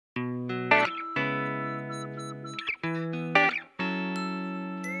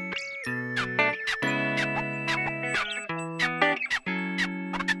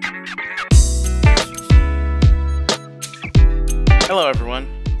Hello, everyone.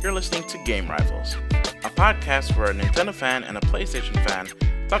 You're listening to Game Rivals, a podcast where a Nintendo fan and a PlayStation fan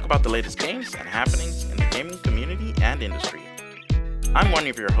talk about the latest games and happenings in the gaming community and industry. I'm one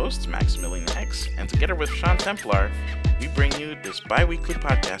of your hosts, Maximilian X, and together with Sean Templar, we bring you this bi weekly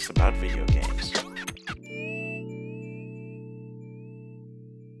podcast about video games.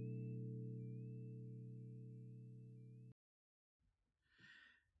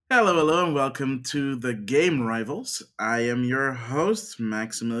 Hello, and welcome to the Game Rivals. I am your host,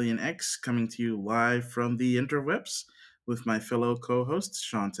 Maximilian X, coming to you live from the interwebs with my fellow co-host,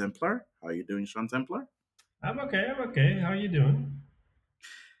 Sean Templar. How are you doing, Sean Templar? I'm okay. How you doing?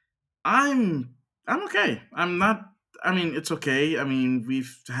 I'm I'm okay. I'm not. I mean, it's okay. I mean,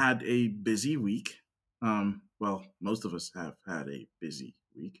 we've had a busy week. Well, most of us have had a busy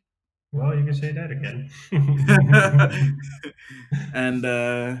week. Well, you can say that again. and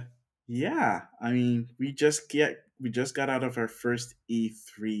yeah, I mean, we just got out of our first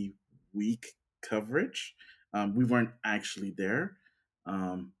E3 week coverage. We weren't actually there,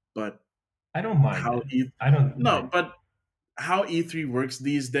 but I don't mind how it. E I don't no, mind. but how E3 works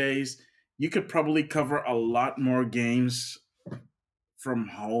these days, you could probably cover a lot more games from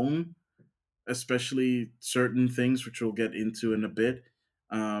home, especially certain things which we'll get into in a bit.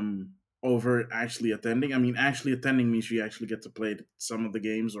 Over actually attending. I mean, actually attending means you actually get to play some of the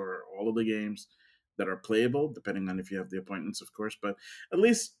games or all of the games that are playable, depending on if you have the appointments, of course. But at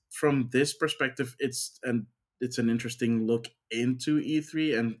least from this perspective, it's an interesting look into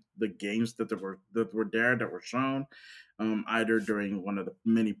E3 and the games that were there that were shown, either during one of the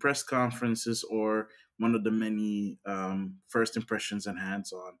many press conferences or one of the many first impressions and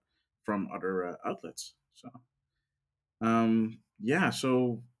hands-on from other outlets. Yeah,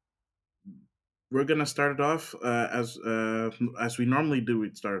 so we're gonna start it off as we normally do. We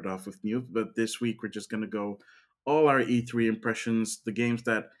start it off with news, but this week we're just gonna go all our E3 impressions, the games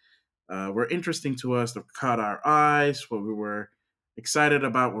that were interesting to us, that caught our eyes, what we were excited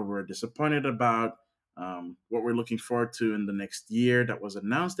about, what we were disappointed about, what we're looking forward to in the next year that was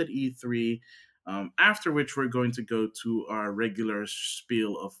announced at E3. After which, we're going to go to our regular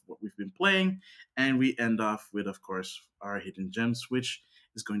spiel of what we've been playing, and we end off with, of course, our hidden gems, which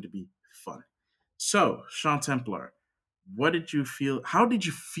is going to be fun. So, Sean Templar, what did you feel? How did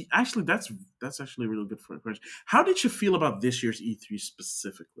you feel? Actually, that's actually really good for a question. How did you feel about this year's E3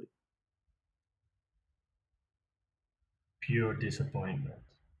 specifically? Pure disappointment.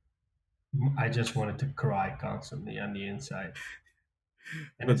 I just wanted to cry constantly on the inside.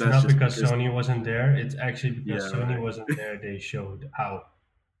 And But it's that's not just because because, Sony wasn't there. It's actually yeah, because Sony right. wasn't there. They showed how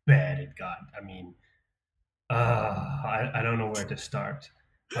bad it got. I mean, I don't know where to start.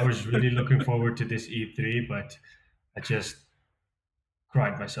 I was really looking forward to this E3, but I just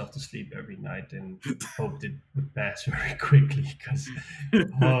cried myself to sleep every night and hoped it would pass very quickly because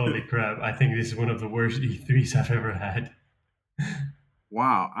holy crap, I think this is one of the worst E3s I've ever had.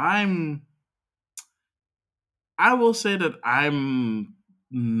 Wow, I will say that I'm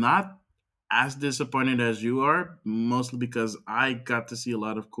not as disappointed as you are, mostly because I got to see a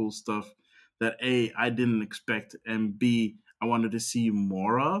lot of cool stuff that A, I didn't expect, and B, I wanted to see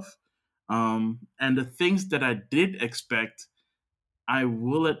more of. And the things that I did expect, I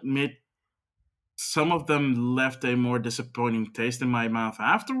will admit, some of them left a more disappointing taste in my mouth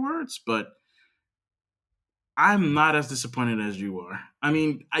afterwards, but I'm not as disappointed as you are. I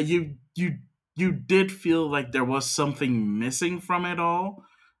mean, you did feel like there was something missing from it all,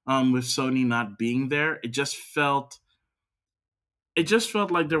 with Sony not being there. It just felt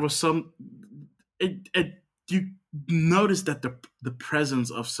like there was some. It you noticed that the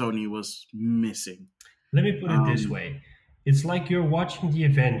presence of Sony was missing. Let me put it this Um, way. It's like you're watching the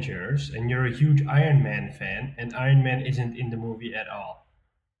Avengers and you're a huge Iron Man fan, and Iron Man isn't in the movie at all.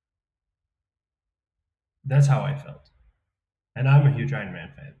 That's how I felt. And I'm a huge Iron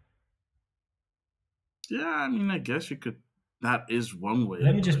Man fan. yeah, I mean, I guess you could. That is one way to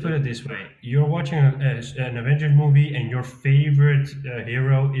Let me put just put it. it this way: you're watching an Avengers movie, and your favorite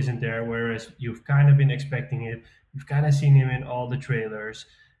hero isn't there, whereas you've kind of been expecting it. You've kind of seen him in all the trailers,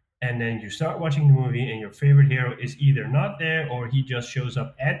 and then you start watching the movie, and your favorite hero is either not there or he just shows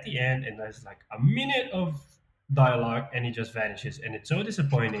up at the end, and there's like a minute of dialogue, and he just vanishes, and it's so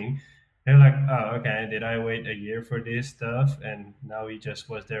disappointing. They're like, oh, okay, did I wait a year for this stuff? And now he just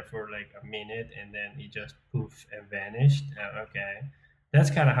was there for like a minute and then he just poof and vanished. Okay.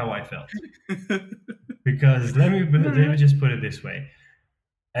 That's kind of how I felt. Because let me just put it this way.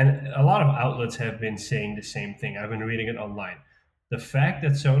 And a lot of outlets have been saying the same thing. I've been reading it online. The fact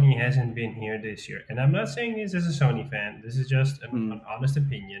that Sony hasn't been here this year, and I'm not saying this as a Sony fan, this is just an Hmm. honest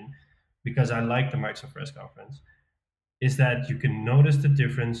opinion because I like the Microsoft press conference. is that you can notice the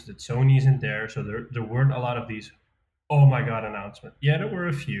difference that Sony isn't there. So there weren't a lot of these oh my god announcement. Yeah, there were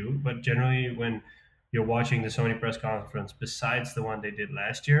a few, but generally when you're watching the Sony press conference, besides the one they did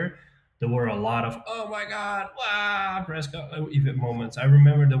last year, there were a lot of oh my god, wow, even moments. I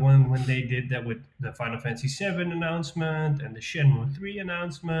remember the one when they did that with the Final Fantasy VII announcement and the Shenmue 3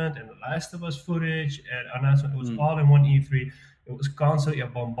 announcement and the Last of Us footage and announcement. It was Mm. all in one E3. It was constantly a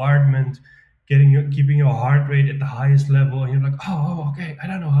bombardment, keeping your heart rate at the highest level, and you're like, okay, I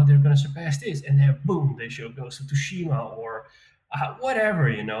don't know how they're gonna surpass this, and then boom, they show Ghost of Tsushima or whatever,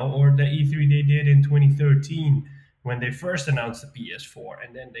 or the E3 they did in 2013 when they first announced the PS4,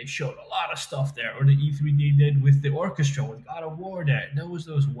 and then they showed a lot of stuff there, or the E3 they did with the orchestra with God of War there.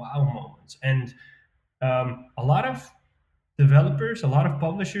 Those wow moments, and a lot of developers, a lot of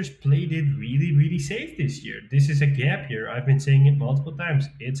publishers played it really, really safe this year. This is a gap year. I've been saying it multiple times.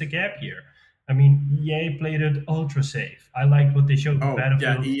 It's a gap year. I mean, EA played it ultra safe. I liked what they showed with Oh yeah,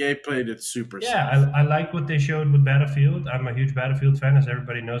 Battlefield. EA played it super Yeah, safe. I like what they showed with Battlefield. I'm a huge Battlefield fan, as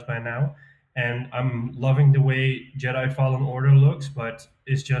everybody knows by now. And I'm loving the way Jedi Fallen Order looks, but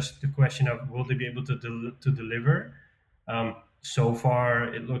it's just the question of will they be able to deliver? So far,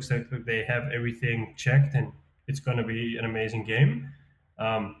 it looks like they have everything checked, and it's going to be an amazing game.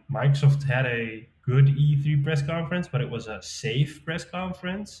 Microsoft had a good E3 press conference, but it was a safe press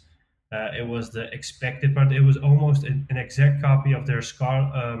conference. It was the expected part. It was almost an exact copy of their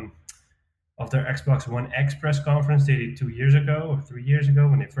of their Xbox One X press conference they did 2 years ago or 3 years ago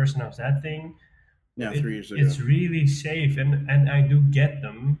when they first announced that thing. Yeah, 3 years ago. It's really safe, and I do get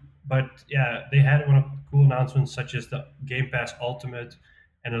them. But yeah, they had one of the cool announcements such as the Game Pass Ultimate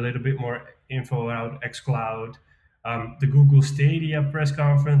and a little bit more info about xCloud. The Google Stadia press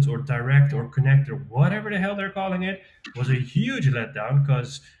conference or Direct or Connect or whatever the hell they're calling it was a huge letdown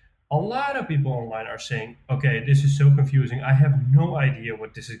because a lot of people online are saying, okay, this is so confusing. I have no idea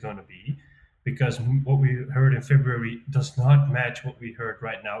what this is going to be because what we heard in February does not match what we heard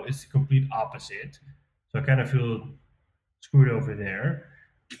right now. It's the complete opposite. So I kind of feel screwed over there.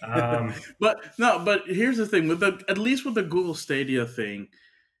 Um, But no, but here's the thing with the at least with the Google Stadia thing,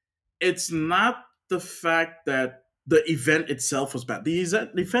 it's not the fact that the event itself was bad. The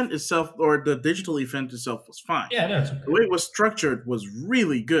event itself or the digital event itself was fine. yeah, that's The okay. way it was structured was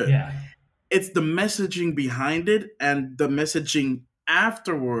really good. Yeah, It's the messaging behind it and the messaging it's so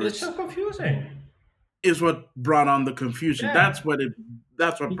afterwards confusing. is what brought on the confusion. Yeah, That's what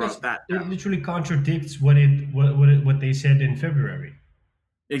because brought that it down. literally contradicts what they said in February.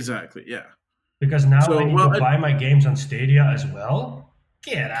 Exactly. Yeah. Because now I So need to buy my games on Stadia as well.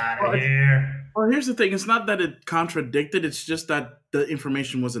 Get out of well, here. well, here's the thing. It's not that it contradicted. It's just that the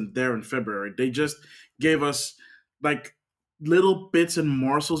information wasn't there in February. They just gave us like little bits and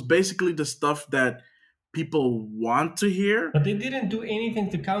morsels, basically the stuff that people want to hear. But they didn't do anything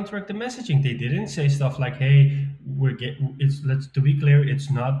to counteract the messaging. They didn't say stuff like, "Hey, it's let's to be clear, it's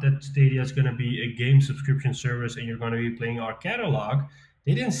not that Stadia is going to be a game subscription service and you're going to be playing our catalog."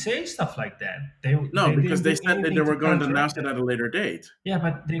 They didn't say stuff like that. No, They because didn't they do said that they anything to were going to counteract announce it it. at a later date. Yeah,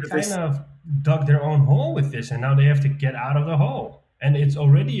 but they Because kind of dug their own hole with this, and now they have to get out of the hole. And it's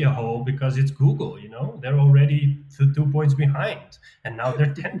already a hole because it's Google. They're already 2 points behind, and now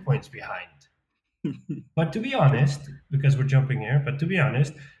they're 10 points behind. But to be honest, because we're jumping here, but to be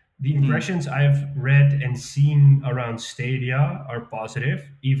honest, the Mhm. impressions I've read and seen around Stadia are positive,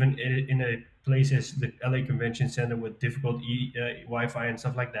 even in a places the LA Convention Center with difficult Wi-Fi and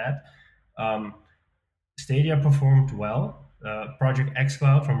stuff like that. Um, Stadia performed well. Project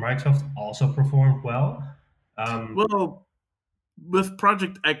xCloud from Microsoft also performed well. Um, Well, with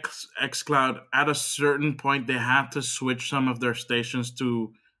Project X Cloud, at a certain point, they had to switch some of their stations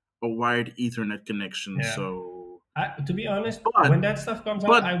to a wired Ethernet connection. yeah, So, to be honest, but when that stuff comes out,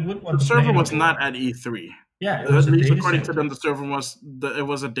 but I would the want to play server it on was not board. at E3. Yeah, it was At a least data according to them, center. the server it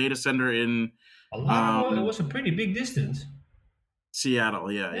was a data center in It um, was a pretty big distance.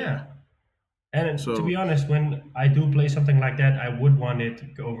 Seattle. Yeah, yeah. Yeah. And to be So honest, when I do play something like that, I would want it to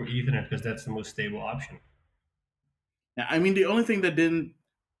go over Ethernet because that's the most stable option. yeah, I mean, I think the only thing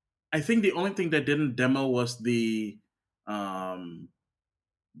that didn't demo was um,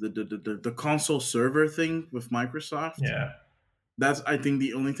 the console server thing with Microsoft. Yeah. That's I think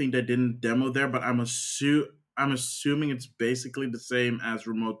the only thing that didn't demo there, but I'm assuming it's basically the same as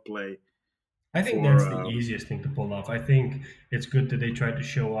remote play I think for that's the easiest thing to pull off. I think it's good that they tried to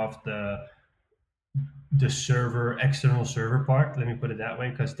show off the external server part. Let me put it that way,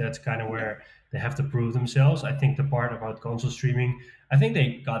 because that's kind of yeah. where they have to prove themselves. I think the part about console streaming, I think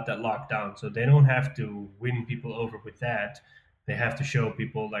they got that locked down, so they don't have to win people over with that. they have to show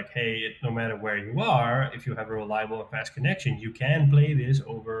people like, hey, no matter where you are, if you have a reliable and fast connection, you can play this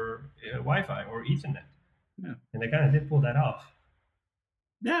over Wi-Fi or Ethernet, Yeah. and they kind of did pull that off.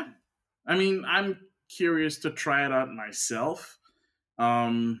 Yeah. I mean, I'm curious to try it out myself.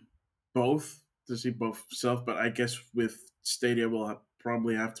 Um, both to see both self, but I guess with Stadia,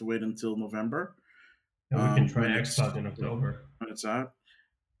 probably have to wait until November And we can try when xCloud in October, it's out.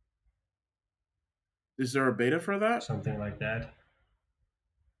 Is there a beta for that? something like that.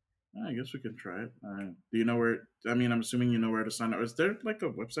 I guess we can try it. Do you know where? I mean, I'm assuming you know where to sign up. Is there like a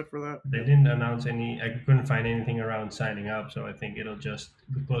website for that? They didn't announce any. I couldn't find anything around signing up, so I think it'll just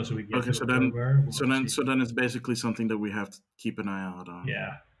the closer we get Okay, to October, we'll see. so then it's basically something that we have to keep an eye out on.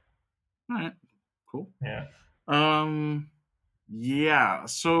 Yeah, All right, cool. yeah. Um, yeah.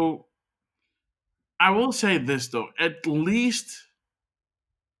 So I will say this though, at least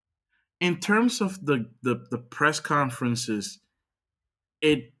in terms of the press conferences,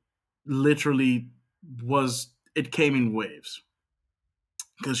 it literally was it came in waves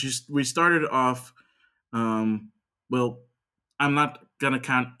because we started off. Um, well, I'm not gonna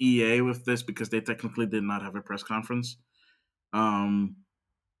count EA with this because they technically did not have a press conference. Um,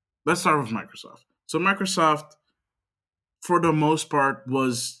 let's start with Microsoft. So Microsoft, for the most part,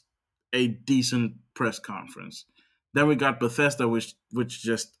 was a decent press conference. Then we got Bethesda, which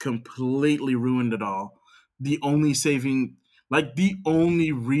just completely ruined it all. The only saving, the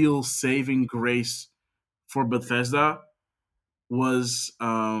only real saving grace for Bethesda was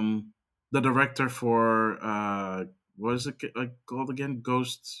the director for what is it called again?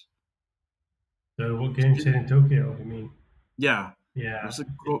 Ghost. So what game set in Tokyo? I mean, Yeah, yeah, was it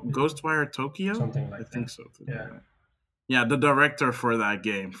Ghostwire Tokyo? something I like think that. so. Yeah. Yeah, the director for that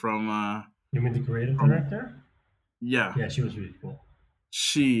game You mean the creative from director? yeah, Yeah, she was really cool.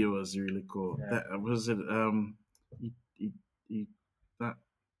 she was really cool. Yeah. That was it. E- e- e- that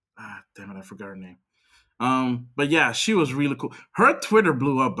damn it, I forgot her name. But yeah, she was really cool. Her Twitter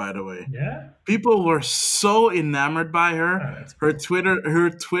blew up, by the way. Yeah. People were so enamored by her. Oh, that's cool. Her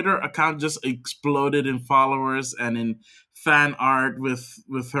Twitter account just exploded in followers and in fan art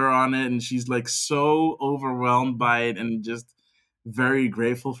with her on it, and she's like so overwhelmed by it and just very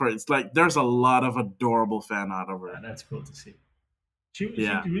grateful for it. It's like there's a lot of adorable fan art of her. That's cool to see. She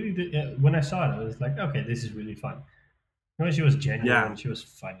Yeah, really did. When I saw it, I was like, okay, this is really fun. You know, she was yeah. genuine. She was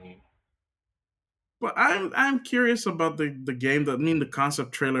funny. But I'm curious about the game. I mean, the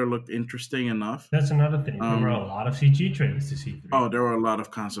concept trailer looked interesting enough. That's another thing. There were a Um, lot of CG trailers to see through. oh, there were a lot of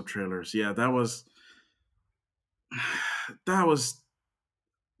concept trailers. Yeah, that was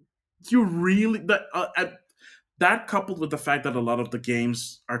you really that coupled with the fact that a lot of the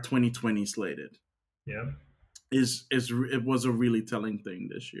games are 2020 slated Yeah. it was a really telling thing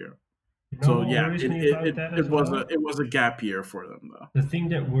this year. You know So what yeah, worries me about that as well? it was a gap year for them though. The thing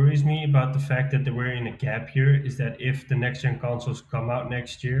that worries me about the fact that we're in a gap year is that if the next gen consoles come out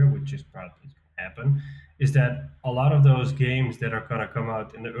next year, which is probably going to happen, is that a lot of those games that are going to come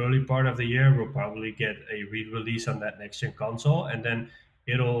out in the early part of the year will probably get a re-release on that next gen console, and then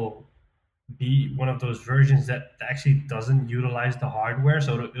it'll be one of those versions that actually doesn't utilize the hardware,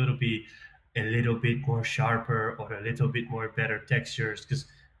 so it'll be a little bit more sharper or a little bit more better textures. Because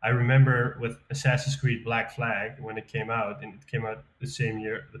I remember with Assassin's Creed Black Flag when it came out, and it came out the same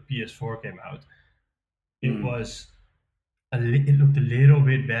year the PS4 came out, it Mm, was it looked a little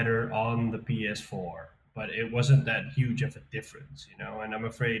bit better on the PS4, but it wasn't that huge of a difference, you know. And I'm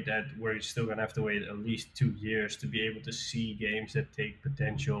afraid that we're still gonna have to wait at least 2 years to be able to see games that take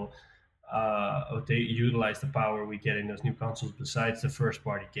potential or they utilize the power we get in those new consoles besides the first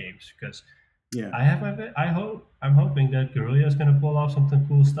party games. Because yeah. I'm hoping that Guerrilla is gonna pull off something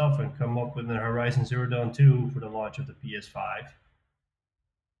cool stuff and come up with a Horizon Zero Dawn 2 for the launch of the PS5.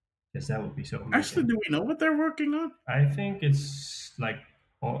 Because that would be so Actually, amazing. do we know what they're working on I think it's like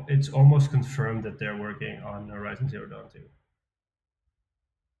it's almost confirmed that they're working on Horizon Zero Dawn 2.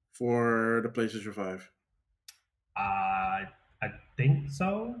 for the PlayStation 5? I think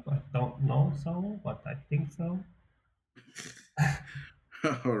so. I don't know so, but I think so.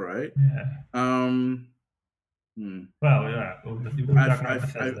 All right. Yeah. Um, hmm. Well, yeah. We're I've, talking about I've, I've,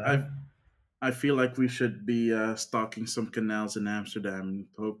 I've, Bethesda. I feel like we should be stalking some canals in Amsterdam,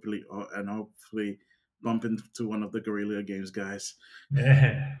 and hopefully bump into one of the Guerrilla Games guys.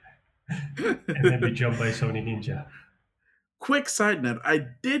 Yeah. And then be jumped by Sony Ninja. Quick side note: I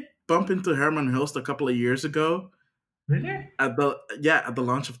did bump into Herman Hulst a couple of years ago Really? at the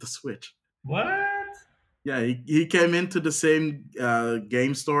launch of the Switch. What? Yeah, he came into the same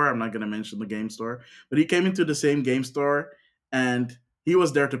game store. I'm not gonna mention the game store, but he came into the same game store, and he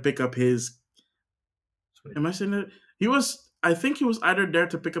was there to pick up his. Sweet. Am I saying it? He was. I think he was either there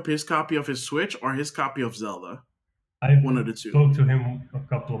to pick up his copy of his Switch or his copy of Zelda. One I of the two. spoke to him a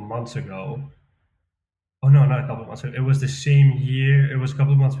couple of months ago. Oh no, not a couple of months ago. It was the same year. It was a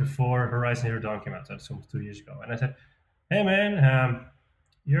couple of months before Horizon Zero Dawn came out. So it's almost 2 years ago. And I said, "Hey man,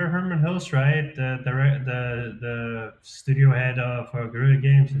 you're Herman Hulst, right? The studio head of Guerrilla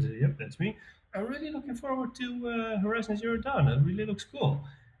Games." He said, "Yep, that's me. I'm really looking forward to Horizon Zero Dawn. It really looks cool."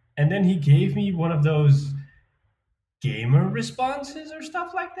 And then he gave me one of those gamer responses or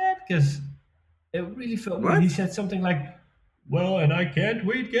stuff like that because it really felt weird. He What? said something like, "Well, and I can't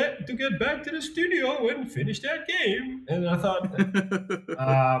wait to get back to the studio and finish that game." And I thought,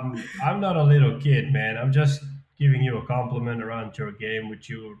 I'm not a little kid, man. I'm just giving you a compliment around your game, which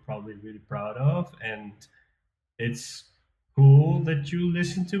you were probably really proud of, and it's cool that you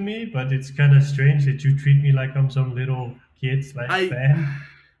listen to me. But it's kind of strange that you treat me like I'm some little kid slash I fan.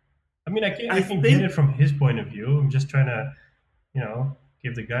 I mean, I I can get think it from his point of view. I'm just trying to,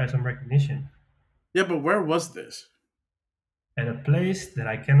 give the guy some recognition yeah, but where was this? at a place that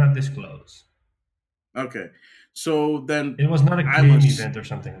I cannot disclose. Okay, so then It was not a I'm a game event or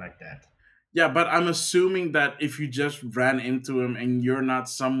something like that. yeah, but I'm assuming that if you just ran into him and you're not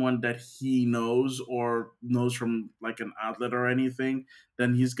someone that he knows or knows from like an outlet or anything,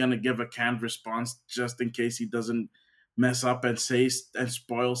 then he's gonna give a canned response just in case he doesn't mess up and and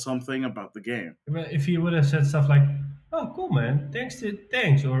spoil something about the game. But if he would have said stuff like, "Oh, cool, man, thanks,"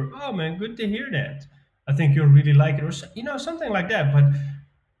 or "Oh, man, good to hear that. I think you'll really like it," or something like that. But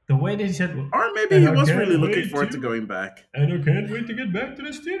the way that he said, Or maybe "And he I was really can't looking wait forward to to," going back. and I can't wait to get back to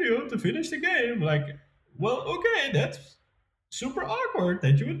the studio to finish the game. Like, well, okay, that's super awkward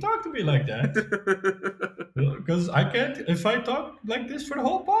that you would talk to me like that. Because I can't, if I talk like this for the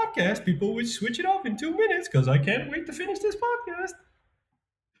whole podcast, people would switch it off in 2 minutes because I can't wait to finish this podcast.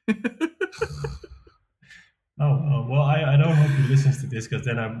 Oh, well, I don't hope he listens to this because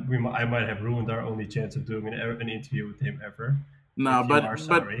then I might have ruined our only chance of doing an interview with him ever. No, If you are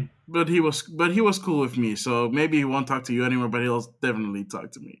sorry. but he was cool with me, so maybe he won't talk to you anymore, but he'll definitely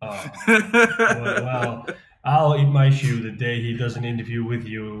talk to me. Oh, well, I'll eat my shoe the day he does an interview with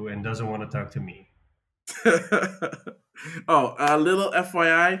you and doesn't want to talk to me. Oh, a little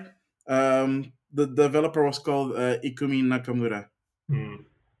FYI, the developer was called Ikumi Nakamura. Hmm.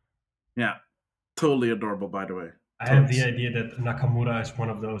 Yeah, totally adorable, by the way. I have the Totes. idea that Nakamura is one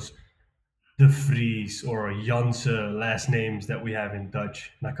of those De Vries or Janse last names that we have in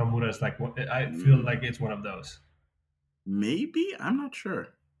Dutch. Nakamura is like I feel Mm, like it's one of those. maybe I'm not sure.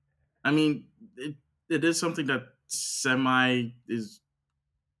 I mean, it is something that semi is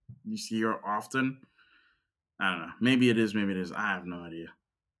you see here often. I don't know. Maybe it is. Maybe it is. I have no idea.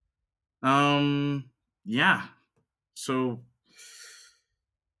 Yeah. So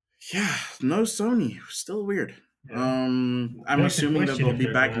yeah, no Sony. Still weird. Yeah. I'm Begs the assuming that question they'll if be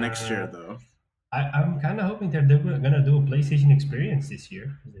they're back next year, gonna. though. I'm kind of hoping they're gonna do a PlayStation Experience this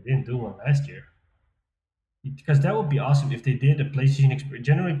year because they didn't do one last year. Because that would be awesome if they did a PlayStation Experience.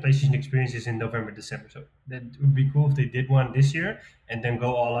 Generally, PlayStation Experience is in November, December, so that would be cool if they did one this year and then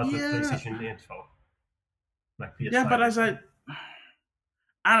go all out with Yeah, PlayStation info like yeah, but PS5 as info.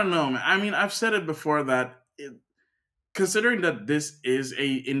 I don't know, man. I mean, I've said it before that considering that this is a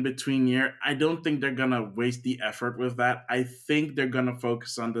in between year, I don't think they're gonna waste the effort with that. I think they're gonna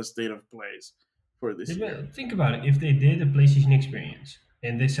focus on the state of plays for this year. Think about it. If they did a PlayStation Experience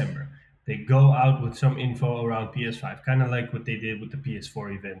in December, they go out with some info around PS5, kind of like what they did with the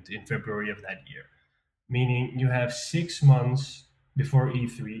PS4 event in February of that year. Meaning you have 6 months before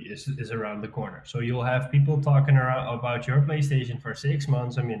E3 is around the corner. So you'll have people talking around about your PlayStation for 6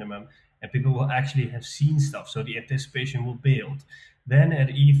 months a minimum, and people will actually have seen stuff. So the anticipation will build. Then at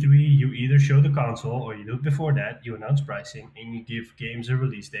E3, you either show the console or you do it before that, you announce pricing and you give games a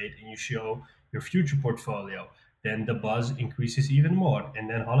release date and you show your future portfolio. Then the buzz increases even more. And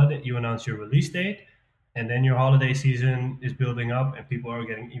then holiday, you announce your release date, and then your holiday season is building up and people are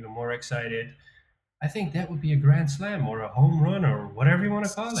getting even more excited. I think that would be a grand slam or a home run or whatever you want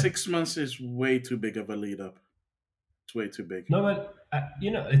to call it. 6 months is way too big of a lead up. It's way too big. No, but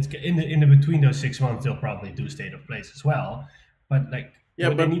it's in the between those 6 months they'll probably do state of place as well. But like Yeah,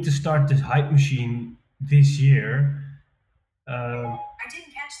 when they but need to start this hype machine this year, I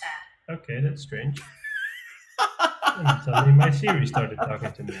didn't catch that. okay, that's strange. And suddenly my Siri started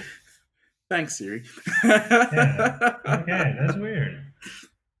talking to me. thanks, Siri. Yeah, okay, that's weird.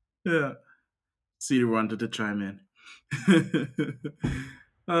 Yeah, Siri wanted to chime in.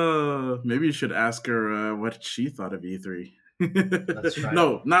 Maybe you should ask her what she thought of E3. Let's try it.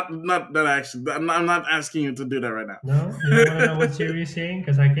 No, not that actually. I'm not asking you to do that right now. No, you don't want to know what Siri is saying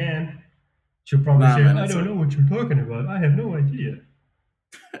because I can. She'll probably Nah, say, man, "I don't know what you're talking about. I have no idea."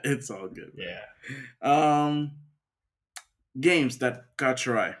 it's all good. Yeah. Um, games that caught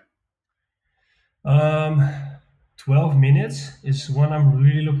your eye. Um, 12 Minutes is one I'm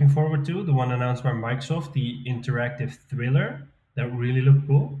really looking forward to. The one announced by Microsoft, the interactive thriller that really looked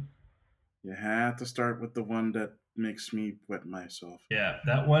cool. You had to start with the one that makes me wet myself. Yeah,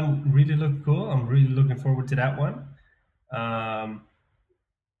 that one really looked cool. I'm really looking forward to that one. Um,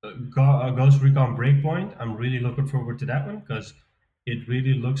 Ghost Recon Breakpoint, I'm really looking forward to that one because it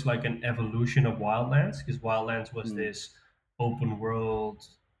really looks like an evolution of Wildlands. Because Wildlands was Hmm. this open world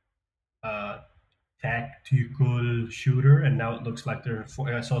uh, tactical shooter, and now it looks like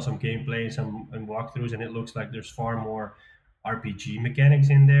I saw some gameplay and walkthroughs, and it looks like there's far more RPG mechanics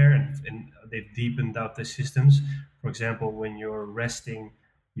in there, and they've deepened out the systems. For example, when you're resting,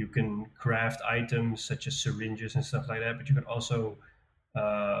 you can craft items such as syringes and stuff like that, but you can also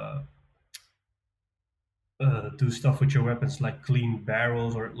uh, do stuff with your weapons like clean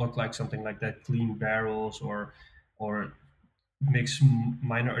barrels, or it looked like something like that, clean barrels, or makes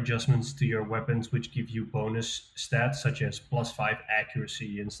minor adjustments to your weapons, which give you bonus stats such as +5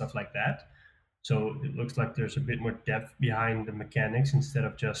 accuracy and stuff like that. So it looks like there's a bit more depth behind the mechanics instead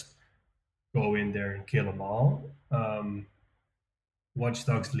of just go in there and kill them all. Watch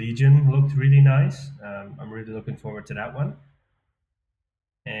Dogs Legion looked really nice. I'm really looking forward to that one.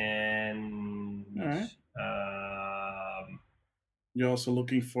 And All right. um, You're also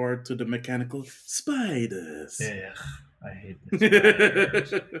looking forward to the mechanical spiders. yeah, I hate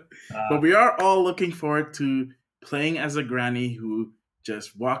this. But we are all looking forward to playing as a granny who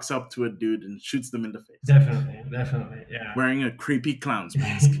just walks up to a dude and shoots them in the face. Definitely, yeah. Wearing a creepy clown's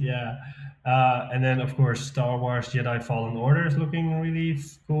mask. Yeah. And then, of course, Star Wars Jedi Fallen Order is looking really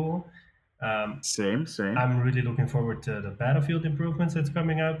cool. Same. I'm really looking forward to the Battlefield improvements that's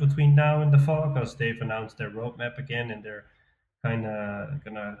coming out between now and the fall, because they've announced their roadmap again, and they're kind of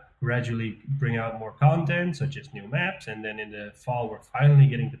gonna gradually bring out more content, such as new maps. And then in the fall, we're finally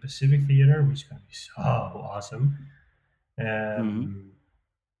getting the Pacific Theater, which is gonna be so awesome.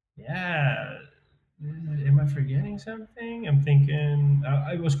 Yeah. Am I forgetting something? I'm thinking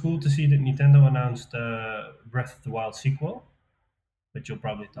it was cool to see that Nintendo announced Breath of the Wild sequel, but you'll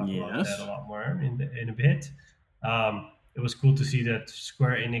probably talk about that a lot more in a bit. It was cool to see that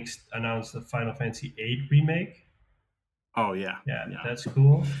Square Enix announced the Final Fantasy VIII remake. Oh yeah, that's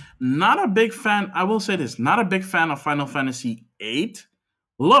cool. Not a big fan. I will say this: not a big fan of Final Fantasy VIII.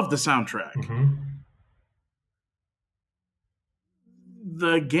 Love the soundtrack. Mm-hmm.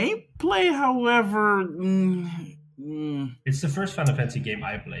 The gameplay, however, it's the first Final Fantasy game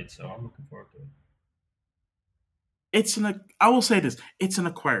I played, so I'm looking forward to it. I will say this: it's an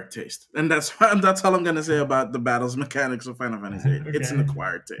acquired taste, and that's all I'm gonna say about the battles mechanics of Final Fantasy VIII. Okay. It's an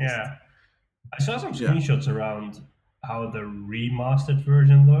acquired taste. Yeah, I saw some screenshots around how the remastered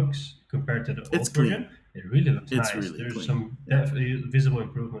version looks compared to the old version. It really looks nice. Really There's clean. Some definitely visible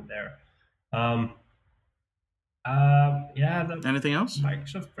improvement there. Anything else?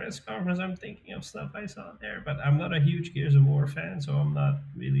 Microsoft press conference. I'm thinking of stuff I saw there, but I'm not a huge Gears of War fan, so I'm not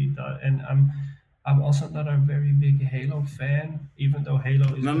really and I'm also not a very big Halo fan, even though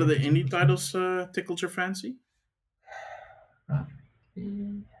Halo is none of the indie titles tickled your fancy.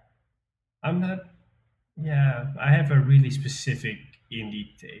 I'm not. Yeah, I have a really specific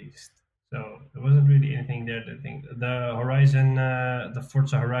indie taste, so there wasn't really anything there. I think the Horizon, the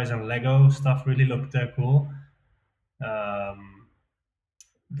Forza Horizon Lego stuff really looked cool.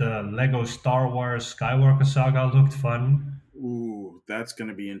 The Lego Star Wars Skywalker Saga looked fun. Ooh, that's going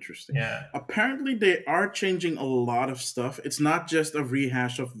to be interesting. Yeah. Apparently, they are changing a lot of stuff. It's not just a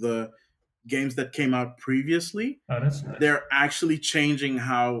rehash of the games that came out previously. Oh, that's nice. They're actually changing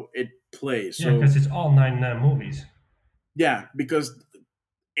how it plays. Yeah, because it's all 9 movies. Yeah, because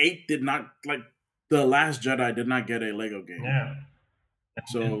 8 did not, like, The Last Jedi did not get a Lego game. Yeah.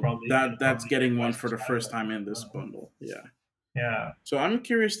 So that's getting one for the first time in this bundle. Yeah. Yeah. So I'm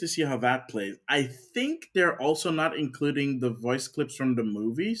curious to see how that plays. I think they're also not including the voice clips from the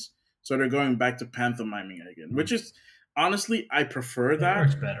movies. So they're going back to pantomiming again, which is, honestly, I prefer that. It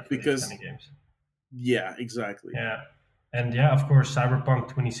works better for because these kind of games. Yeah, exactly. Yeah. And yeah, of course, Cyberpunk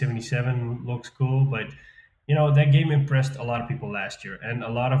 2077 looks cool, but you know, that game impressed a lot of people last year. And a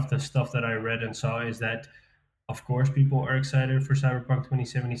lot of the stuff that I read and saw is that, of course, people are excited for Cyberpunk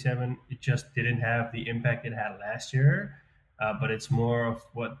 2077. It just didn't have the impact it had last year. But it's more of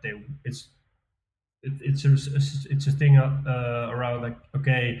what it's a thing around, like,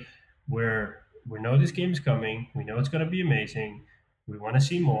 okay, we know this game is coming, we know it's going to be amazing, we want to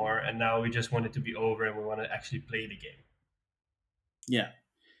see more, and now we just want it to be over and we want to actually play the game. Yeah,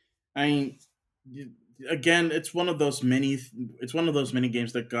 I mean, again, it's one of those many. It's one of those many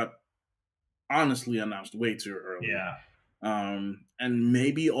games that got honestly announced way too early. Yeah. And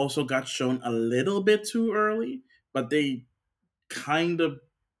maybe also got shown a little bit too early, but they kind of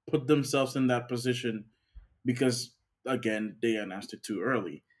put themselves in that position because again they announced it too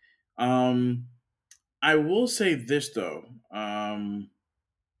early. Um, I will say this though.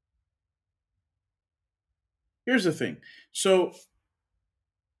 Here's the thing. So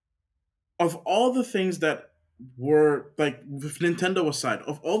of all the things that were like with Nintendo aside,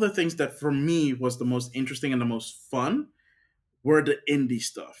 of all the things that for me was the most interesting and the most fun were the indie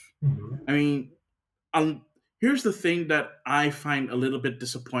stuff. Mm-hmm. I mean, um, here's the thing that I find a little bit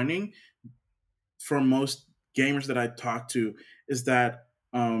disappointing for most gamers that I talk to is that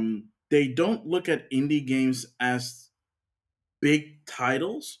they don't look at indie games as big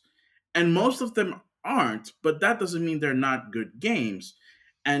titles, and most of them aren't, but that doesn't mean they're not good games.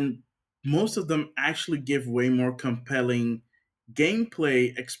 And most of them actually give way more compelling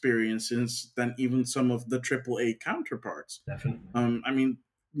gameplay experiences than even some of the AAA counterparts. Definitely. I mean,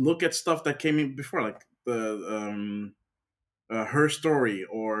 look at stuff that came in before, like the Her Story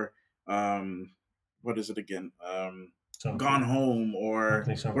or what is it again? Gone Home or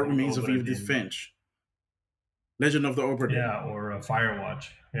What Remains of Edith Finch. Legend of the Obra Dinn. Yeah, or Firewatch.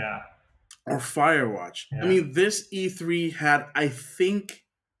 Yeah. Or Firewatch. Yeah. I mean, this E3 had, I think,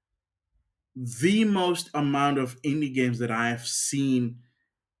 the most amount of indie games that I have seen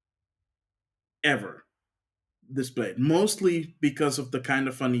ever displayed. Mostly because of the Kind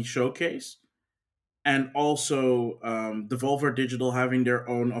of Funny showcase. And also Devolver Digital having their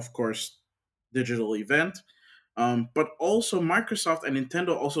own, of course, digital event. But also Microsoft and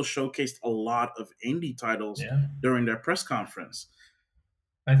Nintendo also showcased a lot of indie titles during their press conference.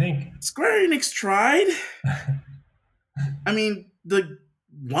 I think Square Enix tried. I mean, the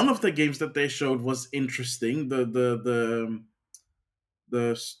one of the games that they showed was interesting. The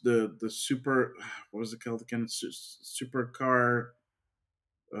super, what was it called again? Supercar,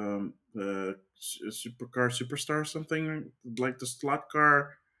 Supercar Superstar, something like the slot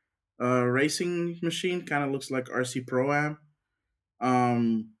car racing machine. Kind of looks like RC Pro Am.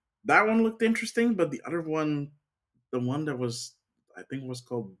 That one looked interesting, but the other one, the one that was, I think, was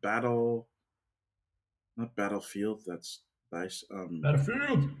called not Battlefield. That's Dice.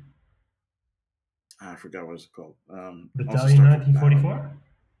 Battlefield. I forgot what it's called. Battalion 1944.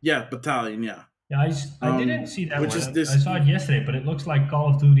 Yeah, Battalion. Yeah. Yeah, I didn't see that which one. Is this, I saw it yesterday, but it looks like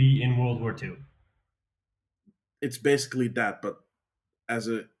Call of Duty in World War II. It's basically that, but as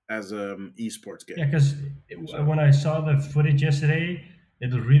a esports game. Yeah, because when I saw the footage yesterday,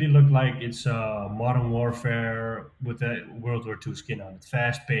 it really looked like it's Modern Warfare with a World War II skin on it.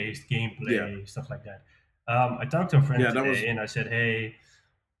 Fast-paced gameplay, stuff like that. I talked to a friend today, and I said, "Hey,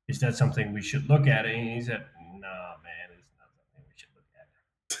 is that something we should look at?" And he said, "No, man, it's not something we should look at."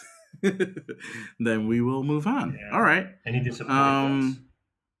 Then we will move on. Yeah. All right. Any disappointments?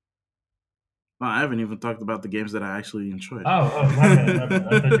 Well, I haven't even talked about the games that I actually enjoyed. Oh, my bad.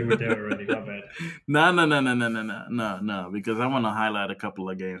 I thought you were there already. My bad. No, because I want to highlight a couple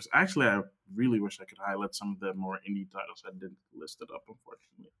of games. Actually, I really wish I could highlight some of the more indie titles. I didn't list it up,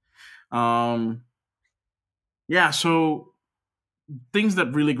 unfortunately. Yeah, so things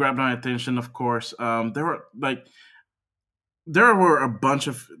that really grabbed my attention, of course, there were a bunch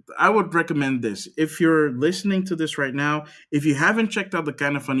of. I would recommend this if you're listening to this right now. If you haven't checked out the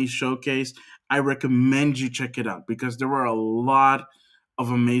Kind of Funny showcase, I recommend you check it out because there were a lot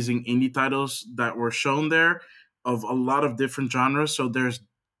of amazing indie titles that were shown there of a lot of different genres. So there's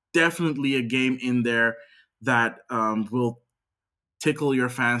definitely a game in there that will tickle your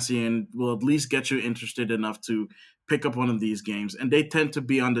fancy and will at least get you interested enough to pick up one of these games. And they tend to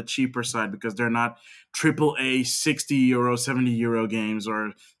be on the cheaper side because they're not AAA €60, €70 games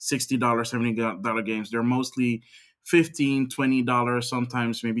or $60, $70 games. They're mostly $15, $20,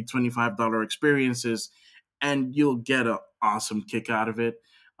 sometimes maybe $25 experiences, and you'll get an awesome kick out of it.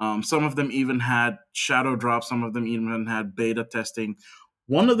 Some of them even had shadow drops. Some of them even had beta testing.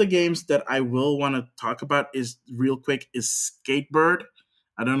 One of the games that I will want to talk about is real quick is Skatebird.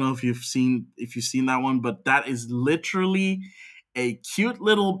 I don't know if you've seen that one, but that is literally a cute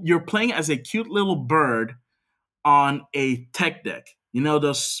little. You're playing as a cute little bird on a tech deck. You know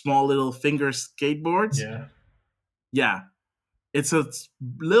those small little finger skateboards? Yeah. It's a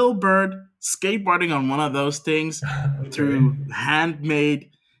little bird skateboarding on one of those things through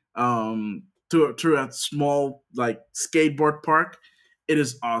handmade through a small like skateboard park. It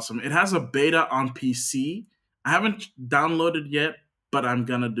is awesome. It has a beta on PC. I haven't downloaded yet, but I'm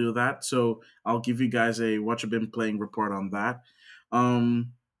gonna do that. So I'll give you guys a what you've been playing report on that.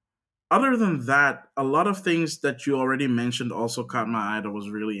 other than that, a lot of things that you already mentioned also caught my eye. That was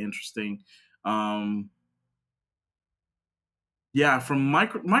really interesting. Um, yeah,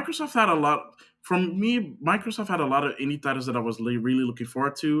 Microsoft had a lot. From me, Microsoft had a lot of indie titles that I was really looking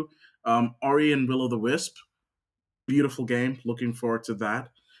forward to. Ori and Will of the Wisp, beautiful game. Looking forward to that.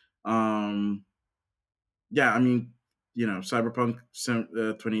 Um, yeah, I mean, Cyberpunk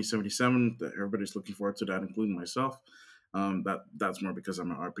 2077. Everybody's looking forward to that, including myself. That's more because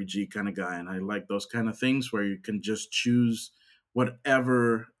I'm an RPG kind of guy, and I like those kind of things where you can just choose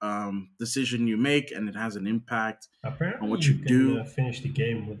whatever decision you make, and it has an impact on Apparently, what you you can do. finish the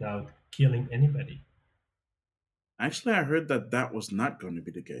game without killing anybody. Actually, I heard that that was not going to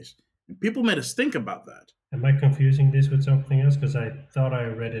be the case, and people made us think about that. Am I confusing this with something else? Because I thought I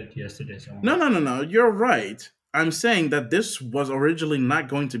read it yesterday No, somewhere. no, no, no. You're right. I'm saying that this was originally not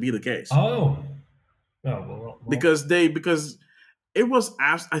going to be the case Oh, well. because it was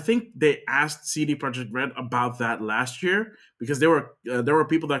asked. I think they asked CD Projekt Red about that last year because there were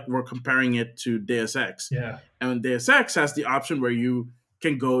people that were comparing it to Deus Ex, Yeah, and Deus Ex has the option where you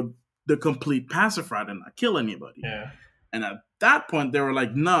can go the complete passive route and not kill anybody. yeah. And at that point, they were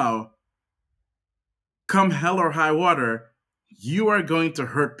like, "No, come hell or high water, you are going to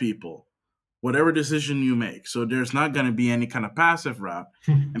hurt people, whatever decision you make. So there's not going to be any kind of passive route."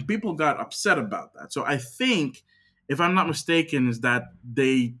 And people got upset about that. So I think, if I'm not mistaken, is that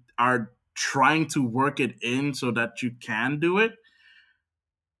they are trying to work it in so that you can do it.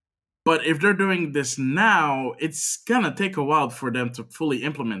 But if they're doing this now, it's gonna take a while for them to fully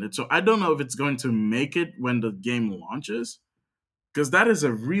implement it. So I don't know if it's going to make it when the game launches, because that is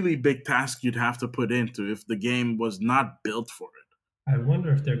a really big task you'd have to put into if the game was not built for it. I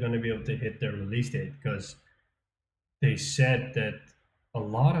wonder if they're going to be able to hit their release date because they said that a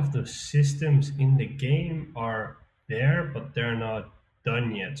lot of the systems in the game are there, but they're not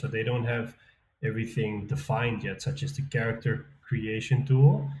done yet. So they don't have everything defined yet, such as the character creation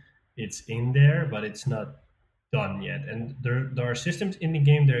tool. It's in there, but it's not done yet. And there are systems in the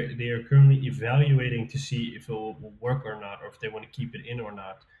game they are currently evaluating to see if it will work or not, or if they want to keep it in or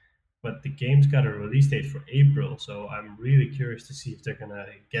not. But the game's got a release date for April, so I'm really curious to see if they're gonna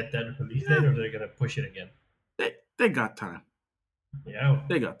get that release date Yeah, or if they're gonna push it again. they got time. Yeah,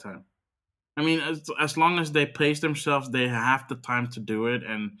 They got time. I mean, as long as they pace themselves, they have the time to do it.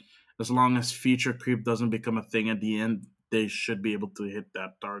 And as long as feature creep doesn't become a thing at the end, they should be able to hit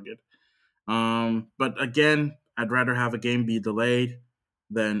that target. But again, I'd rather have a game be delayed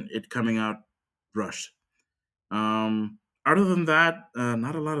than it coming out rushed. Other than that,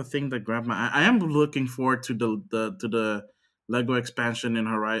 not a lot of things that grab my eye. I am looking forward to the Lego expansion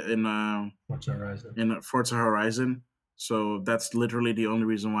What's Horizon? in Forza Horizon. So that's literally the only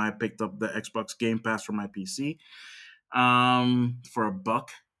reason why I picked up the Xbox Game Pass for my PC. For a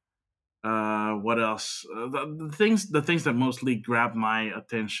buck. What else? The things that mostly grabbed my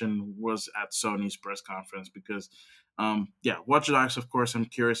attention was at Sony's press conference because, yeah, Watch Dogs. Of course, I'm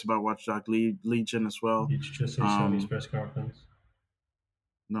curious about Watch Dog Legion as well. Did you just say Sony's Um, press conference?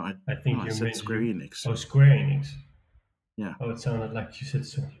 no, I no, think I you said meant Square you. Enix. Oh, Square Enix. Yeah. Oh, it sounded like you said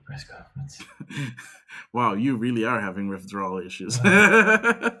Sony press conference. Wow, you really are having withdrawal issues.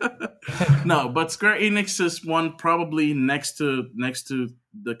 Uh, No, but Square Enix is one probably next to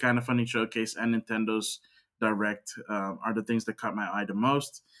the Kind of Funny showcase and Nintendo's Direct, are the things that caught my eye the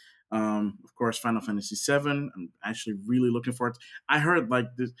most. Of course, Final Fantasy VII. I'm actually really looking forward. I heard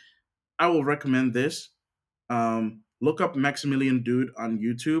like this. I will recommend this. Look up Maximilian Dude on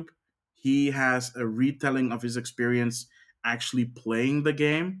YouTube. He has a retelling of his experience actually playing the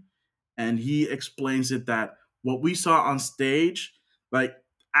game, and he explains it that what we saw on stage, like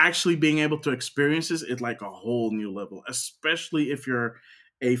actually being able to experience this, is like a whole new level. Especially if you're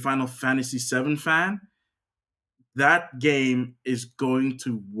a Final Fantasy VII fan, that game is going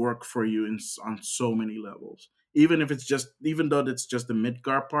to work for you on so many levels. Even though it's just the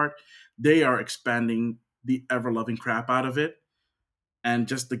Midgar part, they are expanding the ever loving crap out of it, and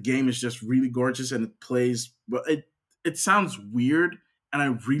just the game is just really gorgeous and it plays. But it sounds weird, and I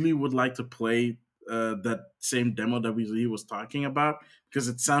really would like to play that same demo that he was talking about because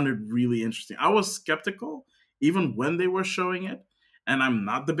it sounded really interesting. I was skeptical even when they were showing it, and I'm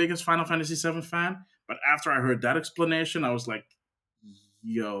not the biggest Final Fantasy VII fan. But after I heard that explanation, I was like,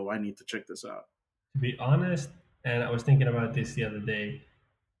 "Yo, I need to check this out." to be honest, and I was thinking about this the other day,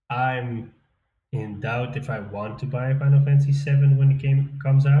 I'm in doubt if I want to buy Final Fantasy VII when the game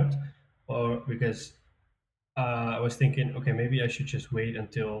comes out, or because I was thinking, okay, maybe I should just wait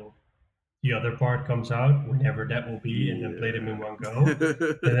until the other part comes out, whenever that will be, and then play them in one go.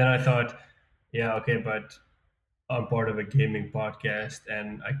 Yeah. And then I thought, yeah, okay, but I'm part of a gaming podcast,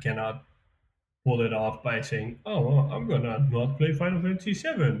 and I cannot pull it off by saying, "Oh, well, I'm gonna not play Final Fantasy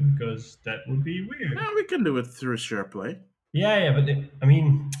VII because that would be weird." Yeah, we can do it through SharePlay. Yeah, but I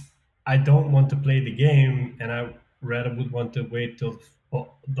mean, I don't want to play the game, and I rather would want to wait till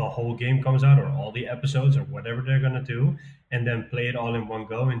the whole game comes out, or all the episodes, or whatever they're gonna do, and then play it all in one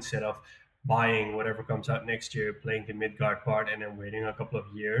go instead of buying whatever comes out next year, playing the Midgard part, and then waiting a couple of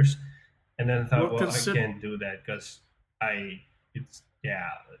years. And then I thought, Well, well, I can't do that because it's yeah,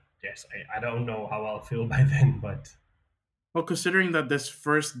 yes, I don't know how I'll feel by then, but considering that this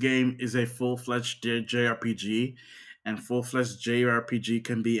first game is a full-fledged JRPG, and full-fledged JRPG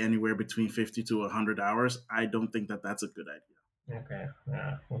can be anywhere between 50 to 100 hours, I don't think that that's a good idea. okay,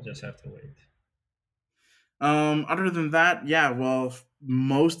 yeah, we'll just have to wait. Other than that, yeah, well,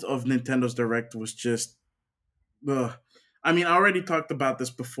 most of Nintendo's Direct was just. Ugh. I mean, I already talked about this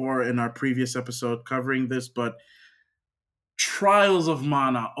before in our previous episode covering this, but Trials of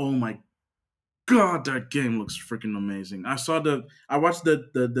Mana, oh my god, that game looks freaking amazing. I watched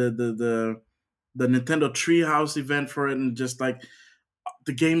the Nintendo Treehouse event for it, and just like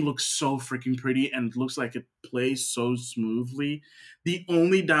the game looks so freaking pretty and looks like it plays so smoothly. The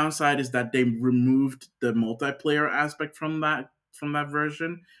only downside is that they removed the multiplayer aspect from that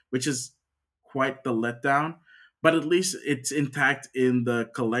version, which is quite the letdown. But at least it's intact in the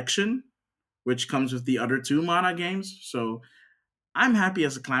collection, which comes with the other two Mana games. So I'm happy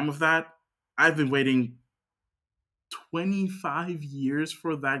as a clam with that. I've been waiting 25 years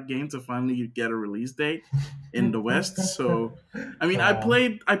for that game to finally get a release date in the West. So, I mean, I Wow.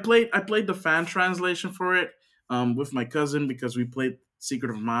 played the fan translation for it with my cousin because we played Secret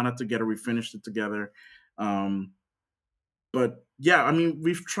of Mana together. We finished it together. Um, but yeah, I mean,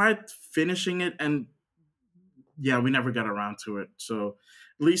 we've tried finishing it, and yeah, we never got around to it. So,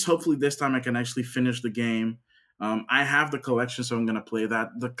 at least hopefully this time I can actually finish the game. I have the collection, so I'm gonna play that.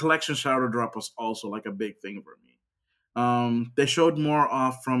 The collection Shadow Drop was also like a big thing for me. They showed more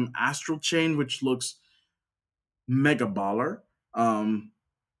off from Astral Chain, which looks mega baller.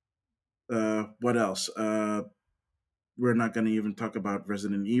 What else? We're not going to even talk about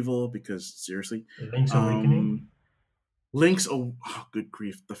Resident Evil because seriously, Link's Awakening. Oh, good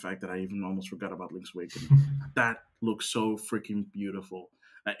grief! The fact that I even almost forgot about Link's Awakening. That looks so freaking beautiful.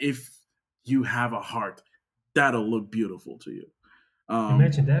 If you have a heart, that'll look beautiful to you.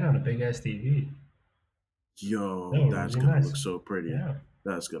 Imagine that on a big ass TV. Yo, That would that's really gonna nice. look so pretty. Yeah.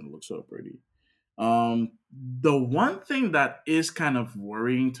 That's gonna look so pretty. The one thing that is kind of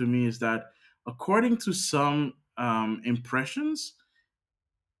worrying to me is that, according to some impressions,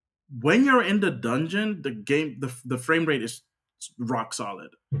 when you're in the dungeon, the frame rate is rock solid.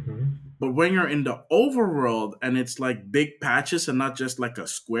 hmm But when you're in the overworld and it's like big patches and not just like a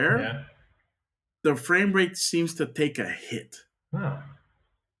square, Yeah. the frame rate seems to take a hit, Oh.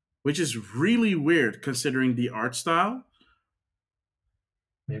 which is really weird considering the art style.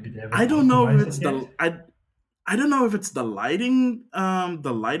 Maybe they haven't I don't know if optimized it's it yet. I don't know if it's the lighting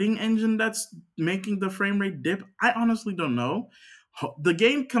engine that's making the frame rate dip. I honestly don't know. The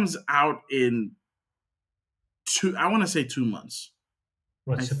game comes out in I want to say 2 months.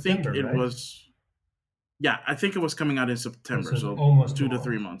 What, I think September, it right? was, yeah, I think it was coming out in September, So so almost 2 a to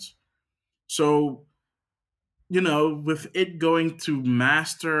 3 month. months. So, with it going to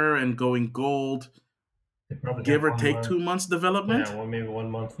master and going gold, They probably give have or one take month. 2 months development, Yeah, maybe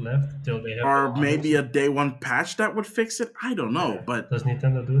 1 month left till they have or the maybe a models. day one patch that would fix it. I don't know, Yeah. but Does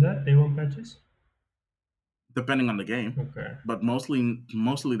Nintendo do that? Day one patches? depending on the game. Okay. But mostly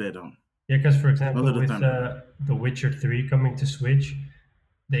they don't. Yeah, because for Most example, of the with time they don't. The Witcher 3 coming to Switch,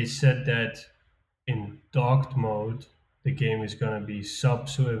 they said that in docked mode, the game is going to be sub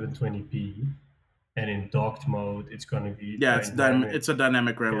 720p, and in docked mode, it's going to be Yeah, dynamic, it's a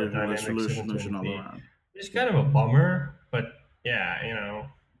dynamic yeah, dynamic resolution all 720p. around. It's kind of a bummer, but yeah,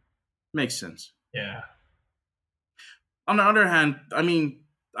 Makes sense. yeah. On the other hand, I mean,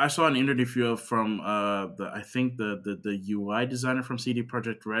 I saw an interview from I think the UI designer from CD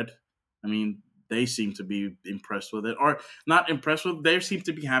Projekt Red. I mean, they seem to be impressed with it, or not impressed with. They seem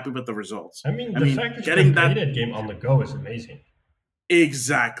to be happy with the results. I mean, I the mean, fact that you getting can play that that game on the go is amazing.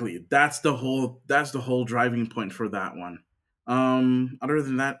 exactly. That's the whole driving point for that one. Other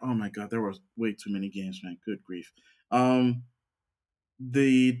than that, oh my god, there was way too many games, man. Good grief. Um,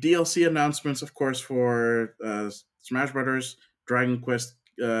 the DLC announcements, of course, for Smash Brothers, Dragon Quest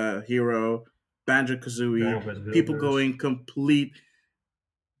Hero, Banjo Kazooie, Dragon Quest people Builders. going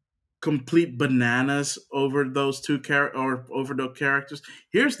complete bananas over or over those characters.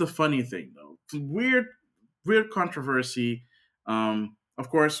 Here's the funny thing, though. Weird controversy. Of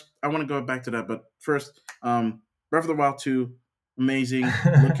course, I want to go back to that, but first, Breath of the Wild 2, amazing.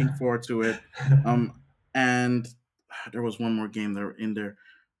 Looking forward to it. And there was one more game that were in there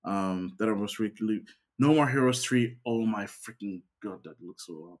that I was really. No More Heroes 3. Oh my freaking god, that looks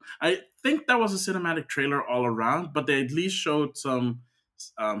so well. I think that was a cinematic trailer all around, but they at least showed some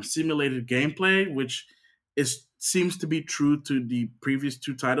simulated gameplay, which seems to be true to the previous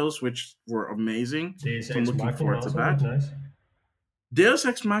two titles, which were amazing. Deus So I'm Ex looking Machina forward to also that. looked nice. Deus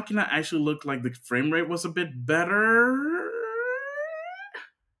Ex Machina actually looked like the frame rate was a bit better,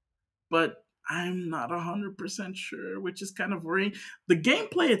 but I'm not 100% sure, which is kind of worrying. The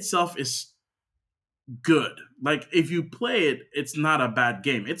gameplay itself is good. Like, if you play it, it's not a bad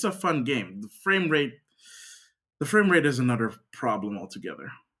game. It's a fun game. The frame rate is another problem